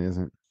certainly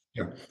isn't.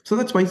 Yeah, so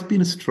that's why it's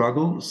been a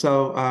struggle.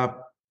 So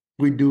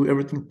we do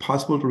everything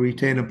possible to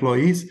retain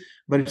employees,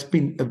 but it's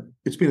been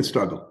a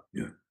struggle.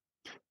 Yeah.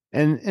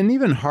 And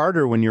even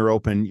harder when you're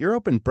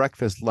open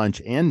breakfast,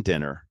 lunch, and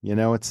dinner.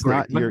 It's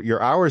right. Not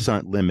your hours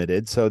aren't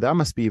limited, so that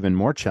must be even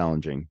more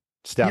challenging.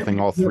 Staffing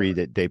all 3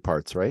 day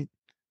parts, right?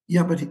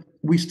 Yeah, but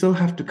we still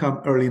have to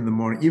come early in the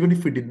morning, even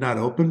if we did not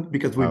open,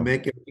 because we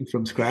make everything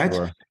from scratch.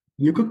 Sure.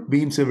 You cook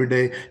beans every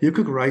day. You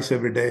cook rice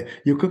every day.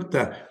 You cook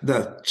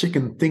the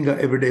chicken tinga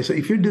every day. So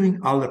if you're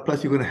doing all that,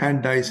 plus you're going to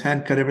hand dice,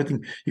 hand cut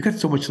everything, you got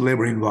so much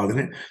labor involved in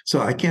it.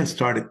 So I can't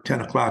start at 10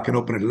 o'clock and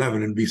open at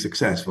 11 and be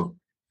successful.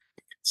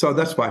 So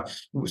that's why,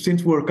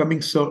 since we're coming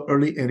so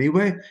early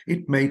anyway,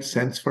 it made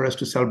sense for us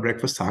to sell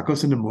breakfast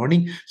tacos in the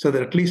morning so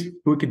that at least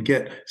we could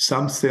get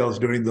some sales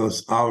during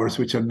those hours,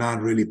 which are not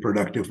really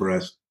productive for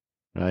us.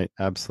 Right.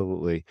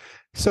 Absolutely.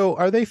 So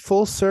are they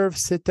full serve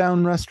sit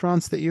down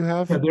restaurants that you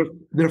have? Yeah,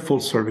 they're full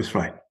service,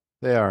 right?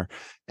 They are.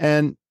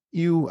 And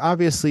you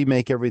obviously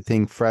make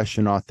everything fresh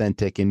and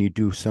authentic, and you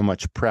do so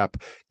much prep.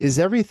 Is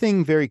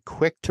everything very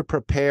quick to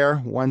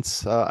prepare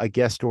once a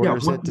guest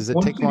orders it? Does it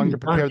take long to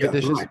prepare the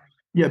dishes? Right.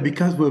 Yeah,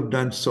 because we've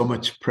done so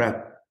much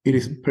prep, it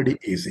is pretty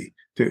easy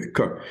to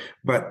cook.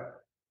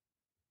 But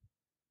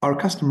our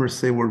customers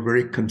say we're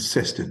very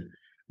consistent.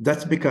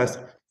 That's because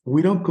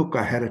we don't cook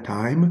ahead of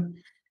time.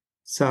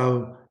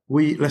 So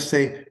let's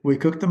say we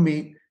cook the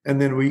meat and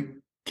then we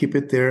keep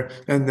it there.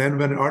 And then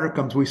when an order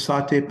comes, we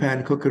saute,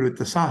 pan, cook it with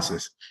the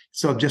sauces.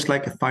 So just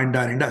like a fine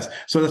dining does.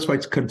 So that's why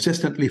it's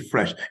consistently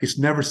fresh. It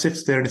never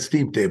sits there in a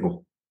steam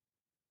table.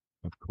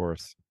 Of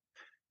course.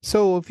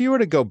 So if you were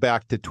to go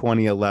back to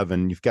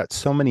 2011, you've got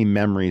so many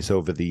memories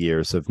over the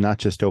years of not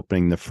just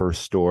opening the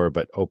first store,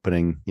 but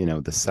opening,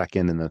 the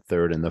second and the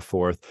third and the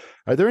fourth.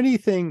 Are there any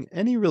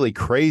really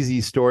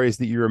crazy stories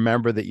that you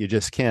remember that you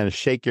just can't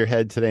shake your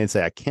head today and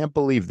say, I can't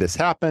believe this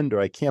happened, or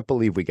I can't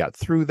believe we got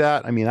through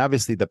that? I mean,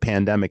 obviously the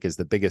pandemic is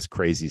the biggest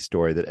crazy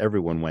story that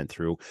everyone went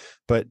through,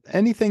 but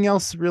anything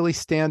else really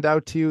stand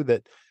out to you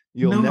that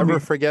you'll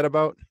never forget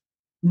about?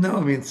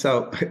 No,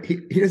 so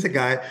here's a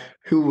guy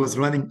who was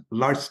running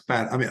large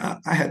span.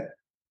 I had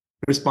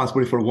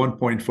responsibility for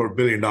 $1.4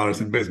 billion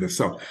in business.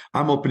 So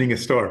I'm opening a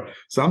store.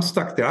 So I'm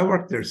stuck there. I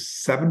worked there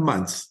 7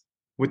 months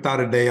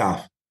without a day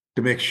off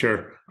to make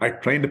sure I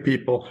trained the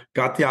people,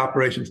 got the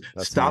operations,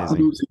 stopped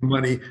losing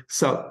money.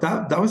 So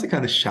that was a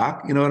kind of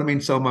shock. You know what I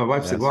mean? So my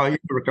wife said, well, you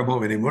never come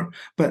home anymore.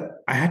 But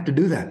I had to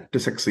do that to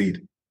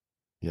succeed.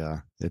 Yeah,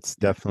 it's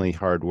definitely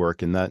hard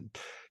work. And that,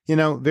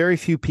 very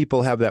few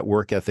people have that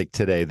work ethic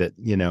today that,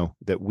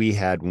 that we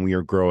had when we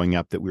were growing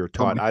up, that we were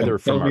taught either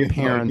from our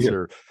parents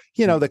or,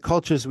 the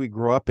cultures we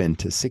grew up in.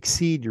 To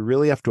succeed, you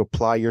really have to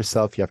apply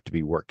yourself. You have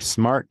to work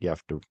smart. You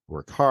have to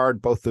work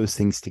hard, both those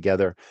things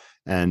together,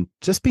 and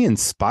just be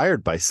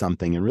inspired by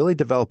something and really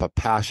develop a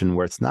passion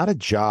where it's not a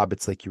job.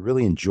 It's like you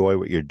really enjoy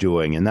what you're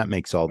doing. And that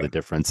makes all the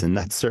difference. And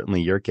that's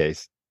certainly your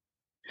case.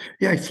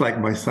 Yeah, it's like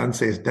my son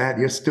says, Dad,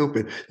 you're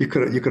stupid. You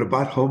could have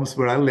bought homes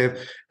where I live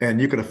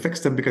and you could have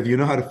fixed them because you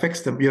know how to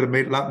fix them. You'd have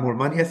made a lot more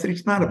money. I said,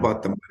 it's not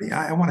about the money.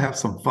 I want to have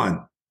some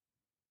fun.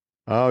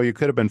 Oh, you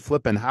could have been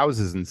flipping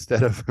houses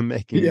instead of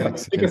making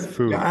Mexican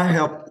food. I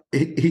helped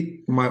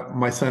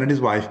my son and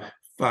his wife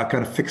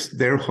kind of fix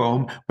their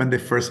home when they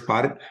first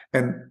bought it,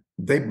 and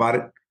they bought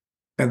it,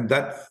 and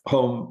that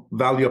home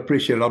value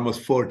appreciated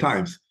almost 4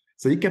 times.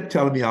 So he kept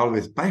telling me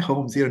always, buy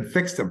homes here and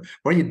fix them.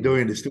 What are you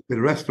doing, this stupid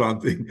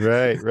restaurant thing?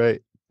 Right.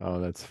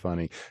 Oh, that's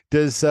funny.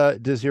 Does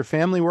your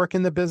family work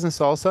in the business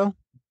also?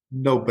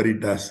 Nobody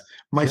does.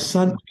 My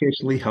son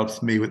occasionally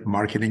helps me with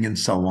marketing and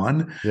so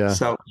on. Yeah.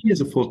 So he has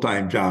a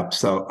full-time job.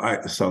 So I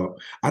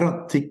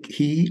don't think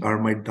he or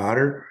my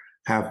daughter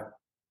have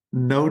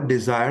no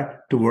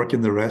desire to work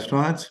in the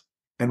restaurants.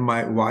 And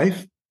my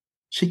wife,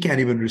 she can't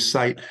even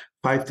recite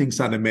 5 things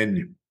on the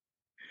menu.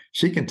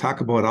 She can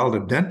talk about all the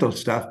dental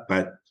stuff,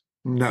 but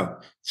no,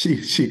 she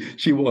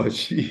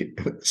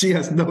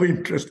has no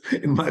interest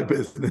in my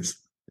business.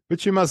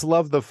 But you must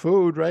love the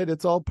food, right?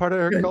 It's all part of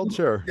her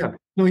culture. Yeah.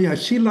 No, yeah,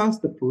 she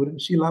loves the food,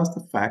 and she loves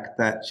the fact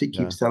that she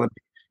keeps telling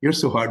me, you're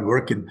so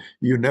hardworking,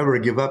 you never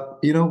give up.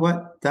 You know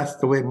what? That's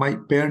the way my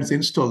parents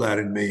instilled that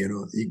in me.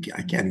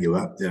 I can't give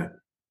up. Yeah.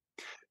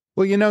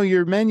 Well,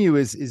 your menu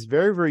is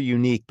very, very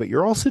unique, but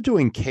you're also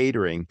doing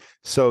catering.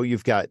 So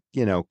you've got,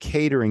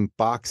 catering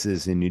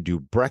boxes, and you do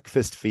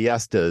breakfast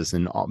fiestas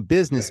and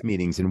business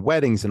meetings and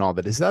weddings and all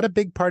that. Is that a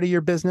big part of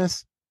your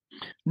business?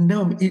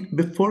 No,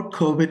 before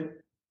COVID,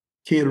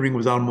 catering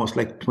was almost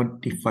like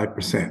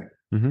 25%.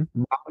 Mm-hmm.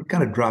 Now it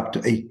kind of dropped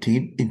to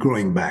 18 and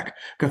growing back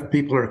because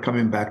people are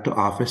coming back to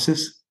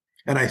offices,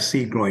 and I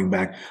see growing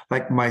back.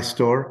 Like my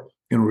store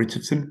in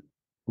Richardson,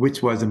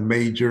 which was a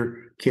major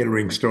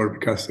catering store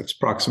because it's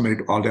proximity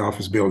to all the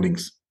office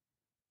buildings.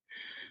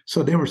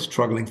 So they were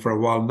struggling for a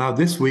while. Now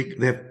this week,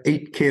 they have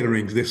 8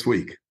 caterings this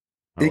week,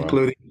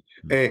 including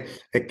a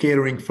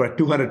catering for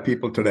 200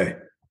 people today.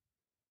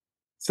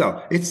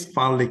 So it's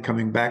finally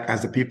coming back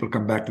as the people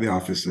come back to the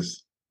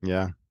offices.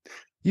 Yeah.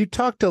 You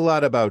talked a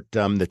lot about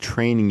the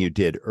training you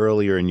did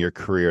earlier in your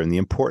career and the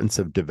importance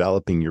of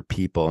developing your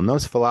people. And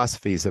those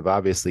philosophies have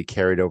obviously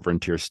carried over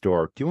into your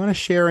store. Do you want to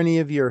share any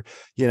of your,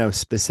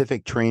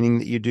 specific training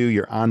that you do,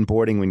 your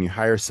onboarding when you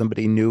hire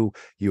somebody new,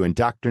 you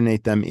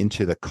indoctrinate them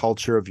into the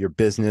culture of your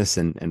business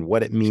and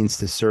what it means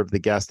to serve the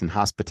guest and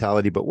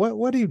hospitality? But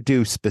what do you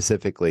do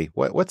specifically?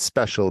 What's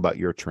special about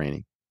your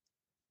training?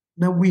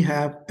 Now we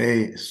have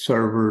a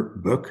server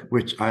book,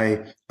 which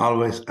I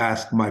always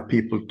ask my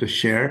people to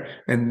share.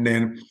 And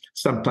then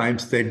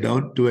sometimes they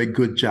don't do a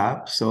good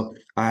job. So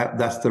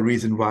that's the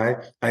reason why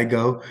I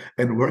go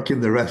and work in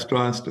the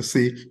restaurants to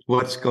see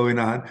what's going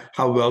on,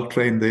 how well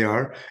trained they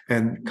are,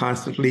 and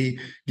constantly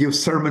give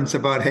sermons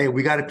about, hey,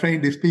 we got to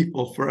train these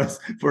people for us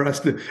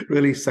to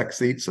really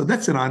succeed. So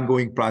that's an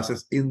ongoing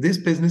process. In this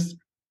business,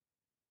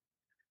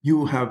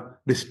 you have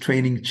this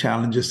training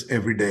challenges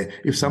every day.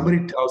 If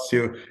somebody tells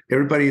you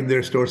everybody in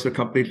their stores are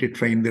completely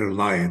trained, they're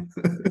lying.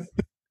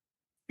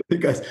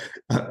 Because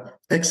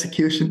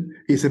execution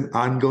is an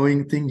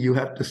ongoing thing. You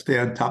have to stay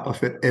on top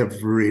of it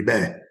every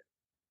day.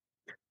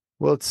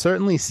 Well, it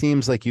certainly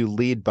seems like you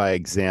lead by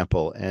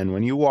example. And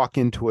when you walk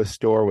into a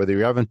store, whether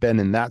you haven't been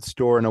in that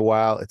store in a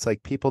while, it's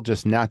like people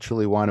just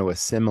naturally want to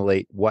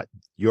assimilate what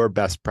your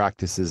best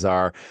practices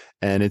are.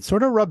 And it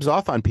sort of rubs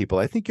off on people.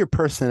 I think your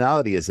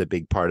personality is a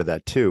big part of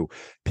that too.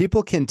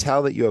 People can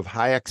tell that you have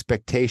high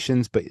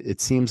expectations, but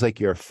it seems like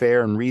you're a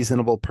fair and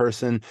reasonable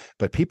person.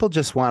 But people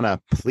just want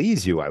to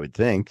please you, I would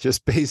think,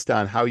 just based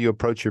on how you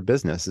approach your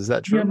business. Is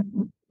that true?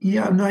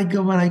 Yeah, no, I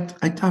go and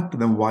I talk to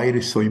them why it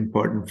is so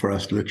important for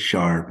us to look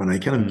sharp, and I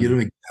kind of give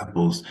them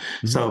examples.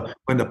 Mm-hmm. So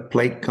when the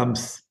plate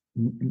comes,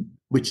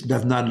 which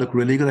does not look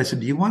really good, I said,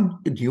 "Do you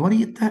want to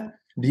eat that?"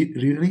 Do you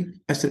really?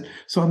 I said,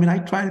 so I mean, I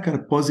try to kind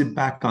of pose it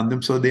back on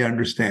them so they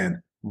understand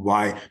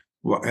why.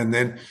 Well, and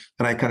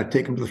I kind of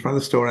take them to the front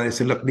of the store and I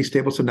say, look, these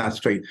tables are not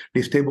straight.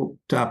 These table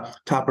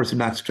toppers are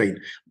not straight.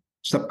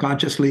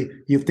 Subconsciously,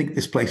 you think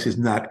this place is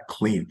not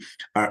clean,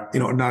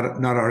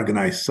 not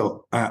organized.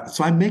 So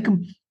I make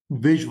them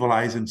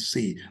visualize and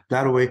see.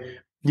 That way,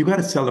 you got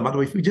to sell them.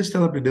 Otherwise, if you just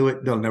tell them to do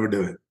it, they'll never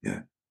do it. Yeah.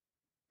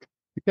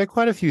 You've got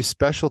quite a few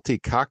specialty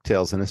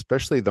cocktails, and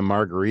especially the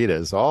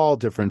margaritas, all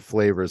different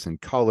flavors and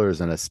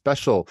colors, and a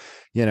special,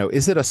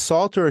 is it a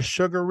salt or a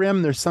sugar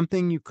rim? There's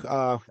something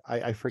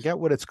I forget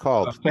what it's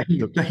called.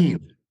 Tahini.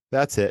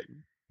 That's it.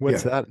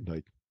 What's that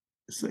like?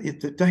 So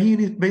the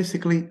tahini is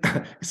basically,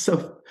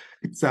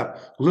 it's a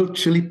little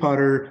chili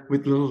powder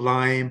with a little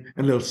lime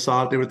and a little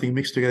salt, everything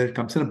mixed together. It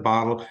comes in a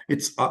bottle.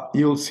 It's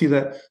you'll see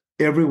that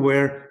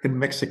everywhere in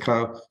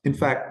Mexico. In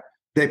fact,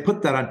 they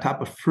put that on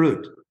top of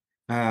fruit.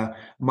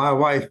 My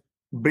wife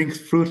brings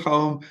fruit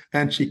home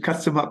and she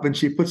cuts them up and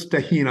she puts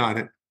tahini on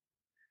it.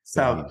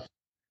 So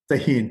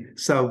tahini.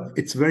 So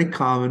it's very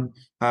common.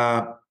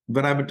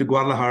 When I went to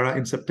Guadalajara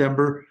in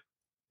September,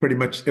 pretty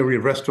much every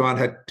restaurant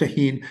had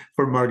tahini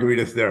for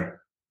margaritas there.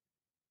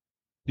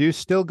 Do you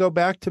still go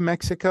back to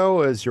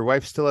Mexico? Does your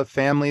wife still have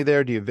family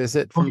there? Do you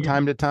visit from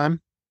time to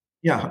time?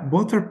 Yeah,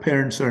 both her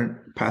parents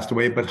are passed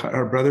away, but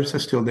our brothers are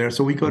still there.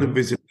 So we go to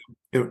visit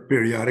them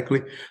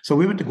periodically. So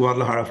we went to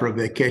Guadalajara for a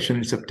vacation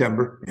in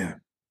September. Yeah.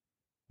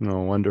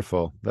 Oh,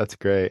 wonderful. That's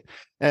great.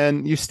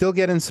 And you still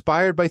get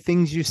inspired by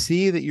things you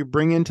see that you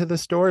bring into the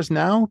stores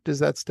now? Does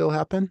that still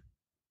happen?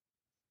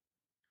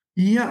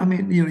 Yeah, I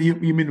mean, you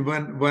mean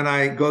when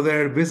I go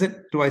there to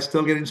visit, do I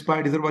still get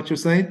inspired? Is that what you're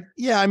saying?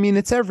 Yeah, I mean,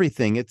 it's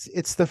everything.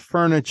 It's the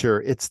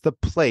furniture, it's the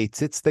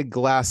plates, it's the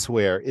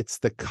glassware, it's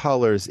the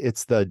colors,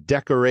 it's the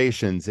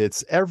decorations.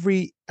 It's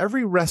every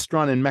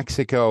restaurant in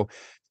Mexico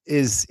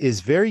is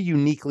very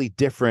uniquely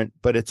different,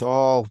 but it's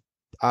all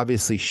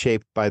obviously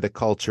shaped by the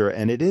culture,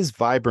 and it is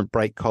vibrant,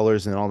 bright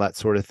colors and all that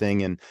sort of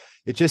thing. And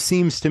it just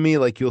seems to me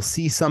like you'll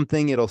see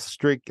something, it'll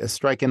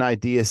strike an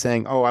idea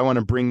saying, oh, I want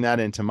to bring that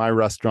into my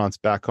restaurants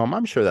back home.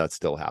 I'm sure that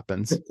still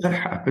happens. That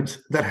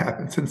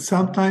happens. And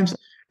sometimes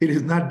it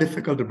is not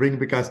difficult to bring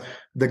because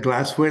the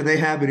glassware they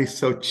have, it is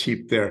so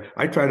cheap there.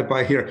 I try to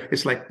buy here.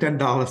 It's like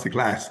 $10 a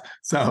glass.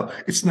 So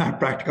it's not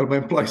practical. My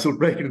employees will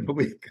break it in a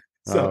week.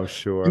 So,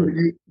 sure.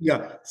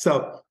 Yeah.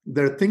 So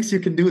there are things you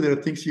can do. There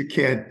are things you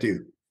can't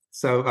do.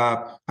 So,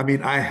 I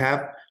mean,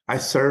 I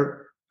serve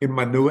in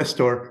my newest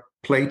store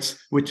plates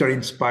which are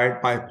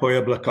inspired by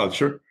Puebla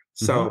culture.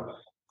 So,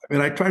 I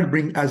mean, I try to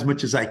bring as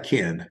much as I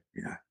can.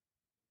 Yeah.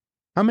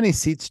 How many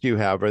seats do you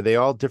have? Are they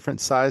all different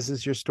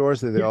sizes, your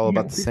stores? Are they all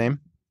about the same?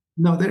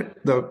 No,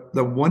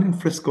 the one in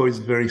Frisco is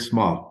very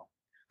small.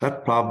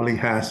 That probably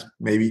has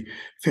maybe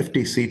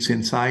 50 seats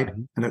inside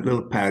and a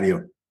little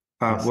patio,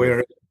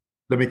 where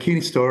the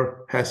McKinney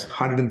store has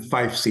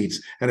 105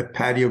 seats and a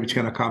patio which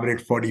can accommodate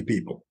 40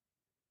 people.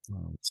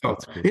 So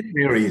it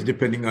varies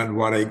depending on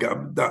what I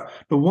got.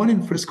 The one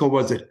in Frisco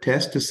was a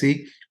test to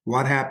see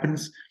what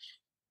happens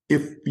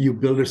if you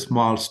build a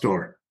small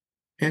store.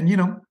 And,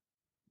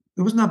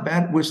 it was not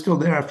bad. We're still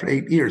there after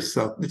 8 years,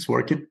 so it's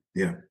working.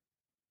 Yeah.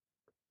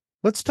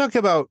 Let's talk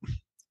about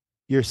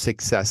your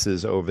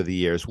successes over the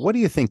years. What do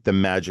you think the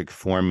magic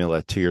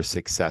formula to your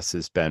success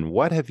has been?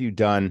 What have you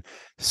done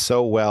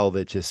so well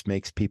that just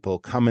makes people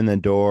come in the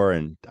door?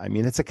 And I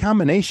mean, it's a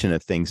combination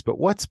of things, but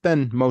what's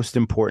been most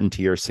important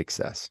to your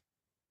success?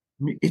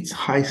 I mean, it's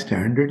high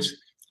standards.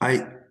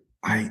 I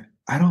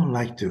don't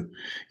like to,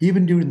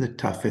 even during the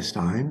toughest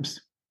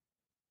times,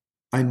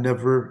 I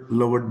never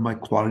lowered my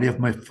quality of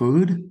my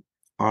food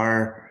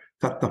or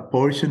cut the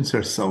portions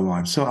or so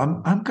on. So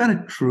I'm kind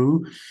of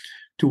true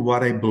to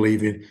what I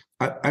believe in.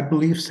 I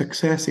believe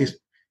success is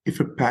if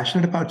you're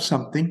passionate about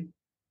something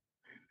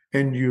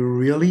and you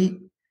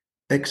really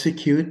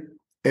execute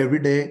every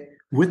day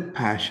with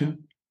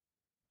passion,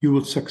 you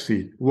will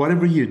succeed.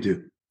 Whatever you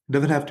do, it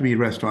doesn't have to be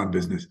restaurant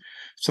business.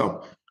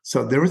 So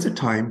there was a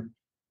time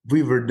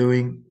we were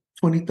doing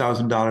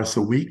 $20,000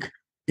 a week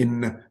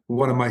in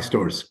one of my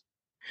stores.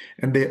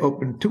 And they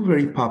opened two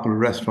very popular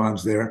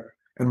restaurants there.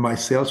 And my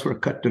sales were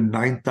cut to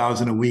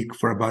 $9,000 a week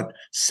for about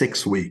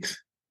 6 weeks.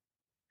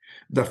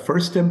 The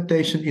first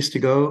temptation is to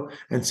go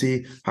and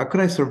see, how can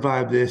I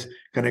survive this?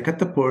 Can I cut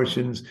the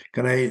portions?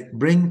 Can I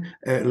bring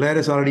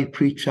lettuce already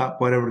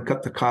pre-chopped, whatever,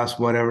 cut the cost,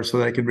 whatever, so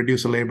that I can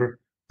reduce the labor?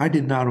 I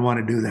did not want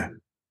to do that.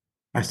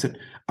 I said,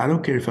 I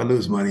don't care if I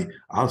lose money.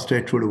 I'll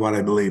stay true to what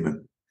I believe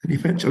in. And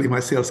eventually my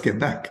sales came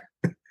back.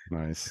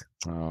 Nice.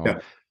 Oh.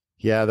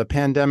 Yeah, the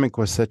pandemic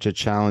was such a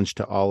challenge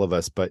to all of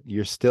us, but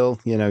you're still,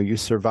 you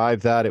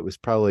survived that. It was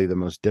probably the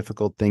most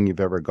difficult thing you've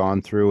ever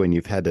gone through, and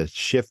you've had to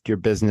shift your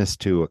business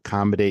to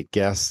accommodate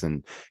guests,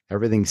 and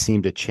everything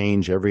seemed to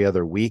change every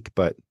other week.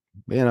 But,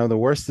 the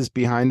worst is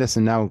behind us,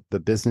 and now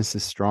the business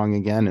is strong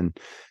again. And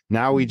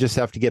now we just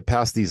have to get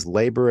past these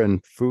labor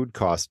and food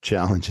cost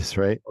challenges,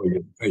 right? Oh,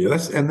 yeah.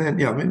 And then,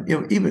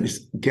 even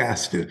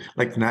gas too,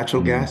 like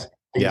natural gas.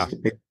 I used to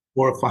pay $400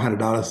 or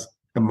 $500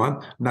 a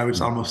month. Now it's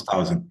almost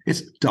 $1,000.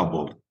 It's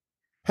doubled.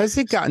 Has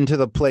it gotten to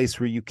the place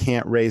where you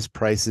can't raise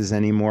prices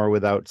anymore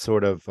without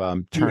sort of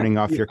turning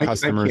off your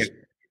customers?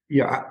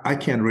 I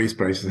can't raise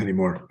prices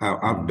anymore.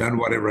 I've done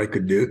whatever I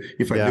could do.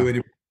 If I do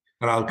any,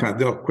 and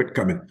they'll quit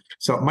coming.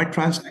 So my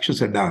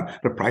transactions are down.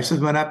 The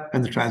prices went up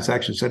and the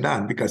transactions are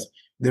down because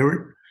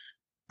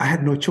I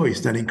had no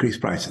choice than increase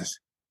prices.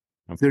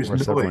 Of course,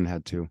 everyone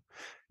had to.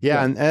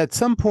 Yeah, and at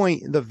some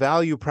point, the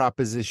value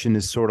proposition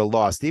is sort of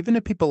lost. Even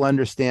if people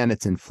understand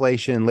it's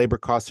inflation, labor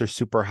costs are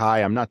super high.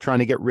 I'm not trying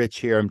to get rich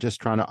here. I'm just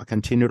trying to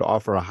continue to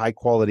offer a high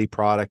quality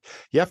product.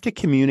 You have to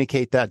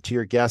communicate that to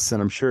your guests,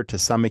 and I'm sure to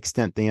some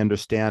extent they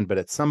understand. But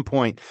at some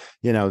point,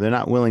 they're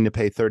not willing to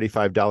pay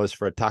 $35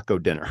 for a taco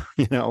dinner.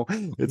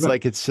 It's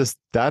like it's just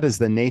that is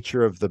the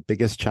nature of the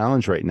biggest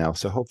challenge right now.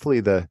 So hopefully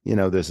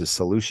there's a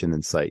solution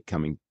in sight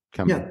coming.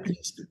 Yeah,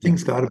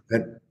 things got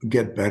to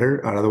get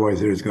better.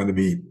 Otherwise, there's going to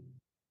be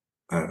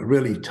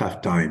really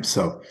tough times.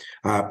 So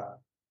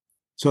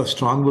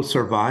strong will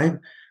survive.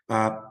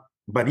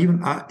 But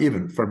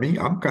even for me,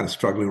 I'm kind of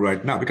struggling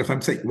right now because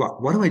I'm saying,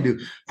 what do I do?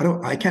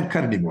 I can't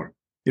cut anymore.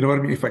 You know what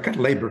I mean? If I cut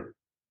labor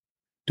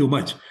too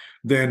much,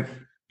 then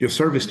your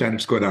service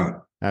standards go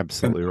down.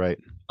 Absolutely right.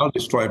 I'll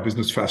destroy a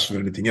business faster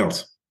than anything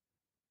else.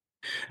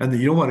 And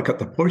then you don't want to cut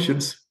the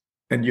portions,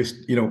 and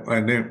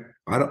and then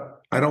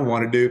I don't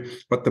want to do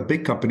what the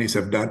big companies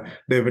have done.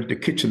 They went to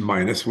kitchen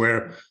minus,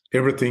 where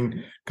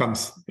everything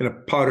comes in a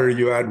powder,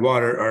 you add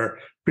water or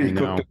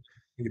pre-cooked,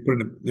 you put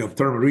in a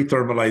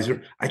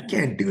rethermalizer. I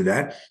can't do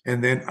that.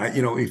 And then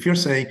if you're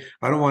saying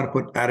I don't want to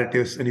put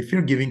additives, and if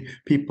you're giving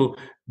people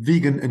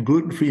vegan and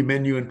gluten-free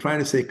menu and trying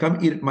to say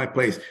come eat at my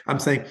place, I'm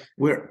saying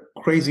we're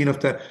crazy enough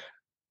that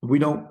we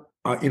don't.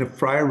 In a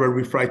fryer where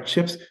we fry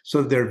chips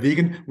so they're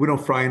vegan, we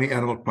don't fry any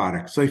animal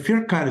products. So if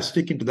you're kind of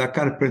sticking to that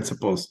kind of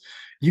principles,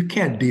 you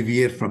can't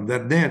deviate from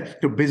that. Then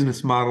your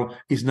business model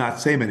is not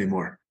same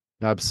anymore.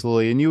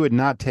 Absolutely. And you would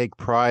not take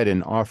pride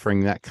in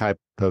offering that type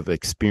of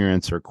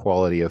experience or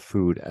quality of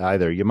food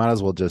either. You might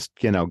as well just,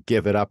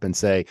 give it up and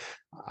say,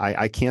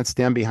 I can't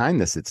stand behind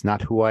this. It's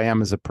not who I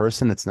am as a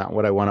person. It's not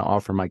what I want to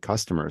offer my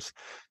customers.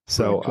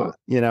 So,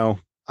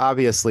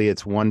 obviously,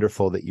 it's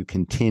wonderful that you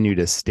continue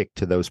to stick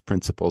to those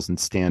principles and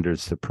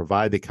standards to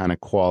provide the kind of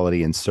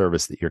quality and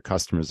service that your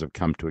customers have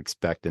come to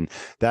expect. And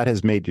that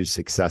has made you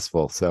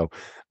successful. So,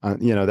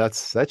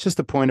 that's just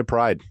a point of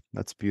pride.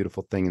 That's a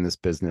beautiful thing in this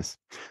business.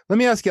 Let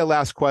me ask you a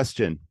last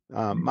question.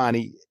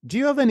 Monty, do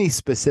you have any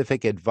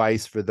specific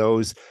advice for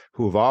those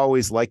who have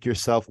always, like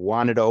yourself,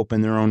 wanted to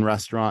open their own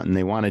restaurant and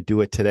they want to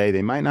do it today?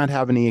 They might not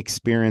have any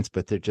experience,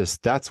 but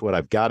that's what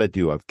I've got to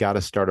do. I've got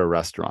to start a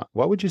restaurant.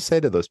 What would you say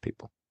to those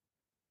people?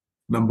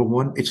 Number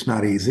one, it's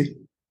not easy.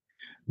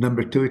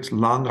 Number two, it's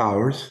long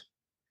hours.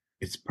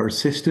 It's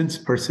persistence.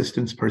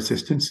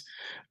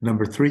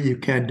 Number three, you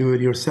can't do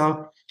it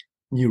yourself.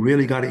 You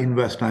really got to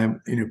invest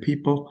time in your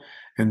people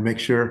and make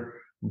sure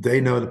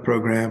they know the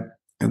program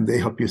and they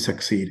help you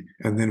succeed.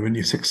 And then when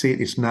you succeed,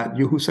 it's not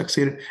you who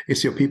succeeded,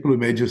 it's your people who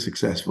made you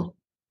successful.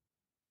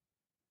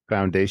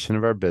 Foundation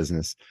of our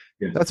business.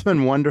 Yeah. That's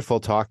been wonderful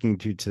talking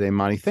to you today,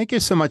 Monty. Thank you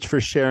so much for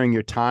sharing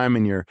your time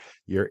and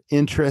your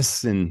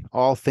interests in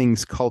all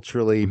things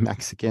culturally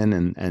Mexican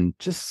and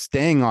just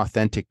staying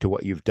authentic to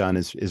what you've done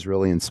is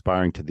really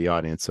inspiring to the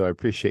audience. So I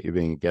appreciate you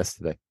being a guest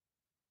today.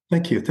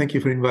 Thank you. Thank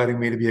you for inviting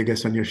me to be a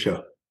guest on your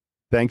show.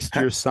 Thanks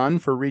to your son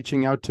for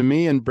reaching out to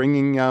me and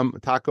bringing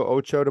Taco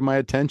Ocho to my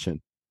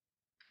attention.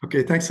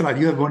 Okay. Thanks a lot.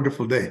 You have a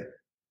wonderful day.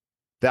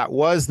 That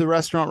was the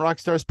Restaurant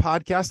Rockstars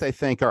podcast. I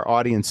thank our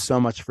audience so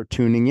much for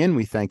tuning in.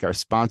 We thank our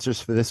sponsors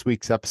for this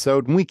week's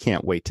episode, and we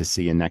can't wait to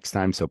see you next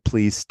time. So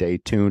please stay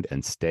tuned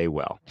and stay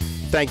well.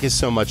 Thank you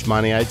so much,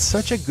 Monty. I had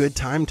such a good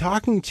time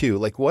talking to you.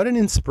 Like, what an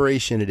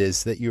inspiration it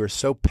is that you are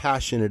so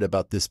passionate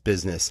about this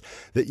business,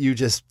 that you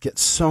just get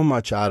so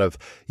much out of,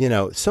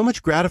 so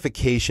much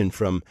gratification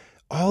from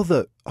all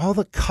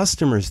the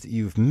customers that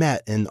you've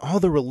met and all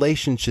the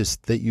relationships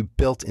that you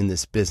built in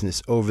this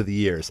business over the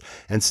years,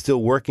 and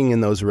still working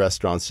in those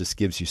restaurants just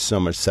gives you so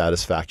much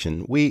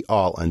satisfaction. We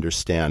all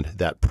understand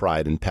that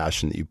pride and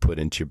passion that you put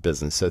into your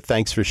business. So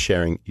thanks for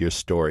sharing your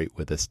story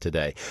with us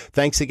today.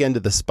 Thanks again to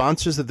the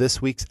sponsors of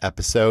this week's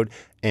episode,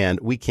 and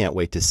we can't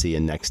wait to see you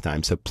next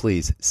time. So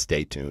please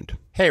stay tuned.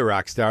 Hey,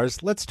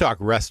 Rockstars, let's talk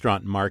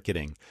restaurant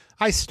marketing.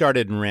 I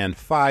started and ran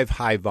 5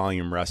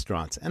 high-volume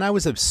restaurants, and I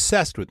was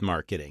obsessed with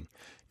marketing.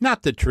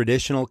 Not the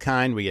traditional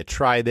kind where you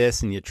try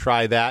this and you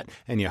try that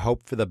and you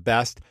hope for the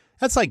best.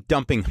 That's like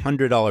dumping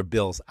 $100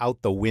 bills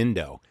out the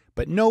window,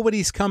 but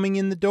nobody's coming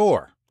in the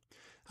door.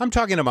 I'm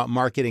talking about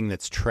marketing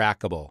that's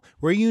trackable,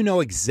 where you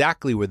know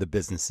exactly where the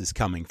business is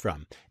coming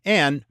from,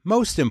 and,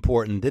 most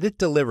important, that it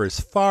delivers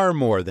far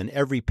more than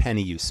every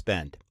penny you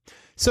spend.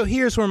 So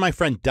here's where my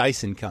friend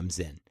Dyson comes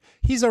in.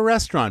 He's a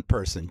restaurant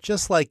person,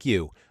 just like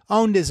you,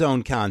 owned his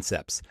own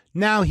concepts.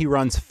 Now he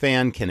runs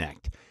Fan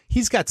Connect.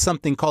 He's got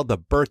something called the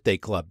Birthday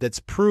Club that's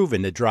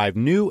proven to drive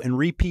new and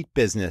repeat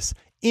business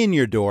in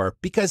your door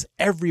because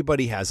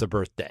everybody has a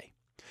birthday.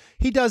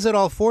 He does it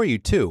all for you,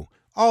 too.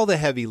 All the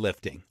heavy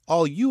lifting.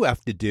 All you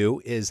have to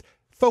do is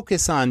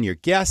focus on your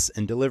guests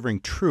and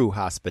delivering true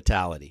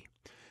hospitality.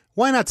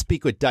 Why not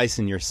speak with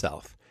Dyson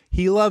yourself?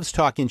 He loves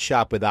talking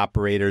shop with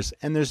operators,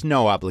 and there's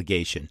no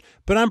obligation.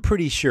 But I'm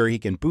pretty sure he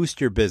can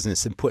boost your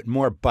business and put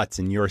more butts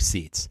in your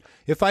seats.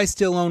 If I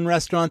still own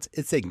restaurants,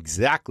 it's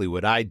exactly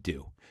what I'd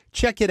do.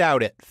 Check it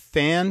out at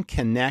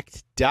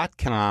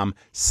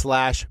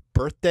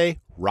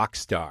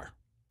fanconnect.com/birthdayrockstar.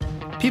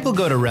 People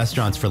go to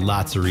restaurants for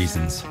lots of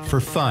reasons.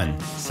 For fun,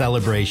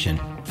 celebration,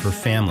 for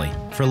family,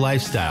 for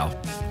lifestyle.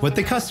 What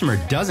the customer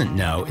doesn't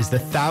know is the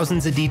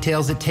thousands of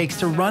details it takes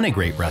to run a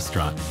great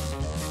restaurant.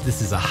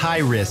 This is a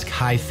high-risk,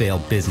 high-fail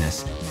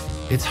business.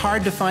 It's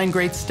hard to find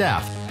great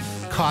staff.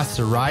 Costs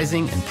are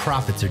rising and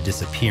profits are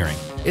disappearing.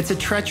 It's a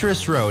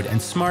treacherous road and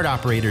smart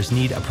operators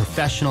need a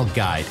professional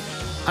guide.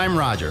 I'm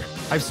Roger.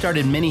 I've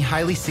started many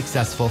highly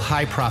successful,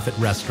 high-profit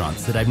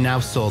restaurants that I've now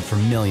sold for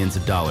millions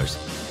of dollars.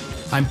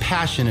 I'm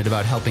passionate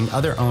about helping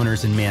other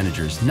owners and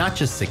managers not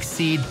just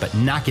succeed, but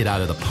knock it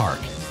out of the park.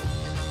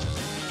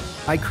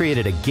 I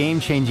created a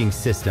game-changing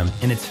system,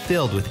 and it's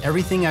filled with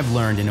everything I've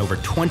learned in over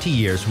 20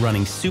 years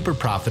running super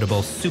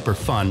profitable, super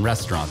fun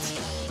restaurants.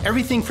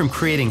 Everything from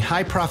creating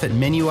high-profit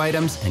menu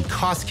items and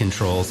cost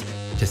controls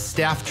to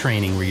staff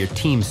training where your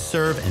teams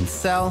serve and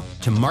sell,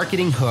 to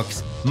marketing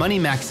hooks,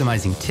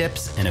 money-maximizing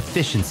tips, and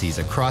efficiencies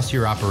across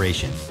your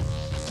operation.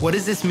 What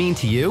does this mean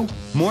to you?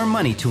 More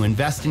money to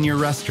invest in your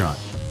restaurant,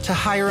 to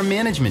hire a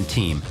management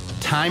team,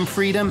 time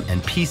freedom,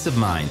 and peace of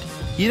mind.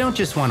 You don't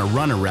just want to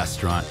run a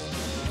restaurant.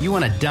 You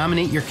want to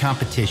dominate your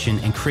competition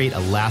and create a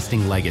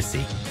lasting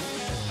legacy.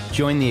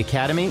 Join the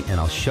Academy and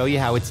I'll show you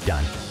how it's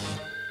done.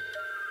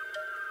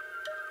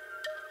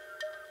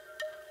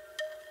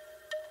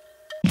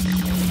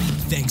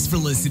 Thanks for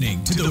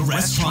listening to the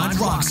Restaurant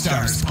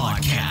Rockstars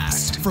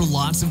Podcast. For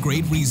lots of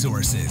great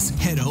resources,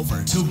 head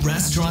over to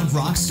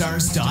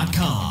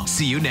restaurantrockstars.com.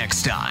 See you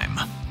next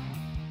time.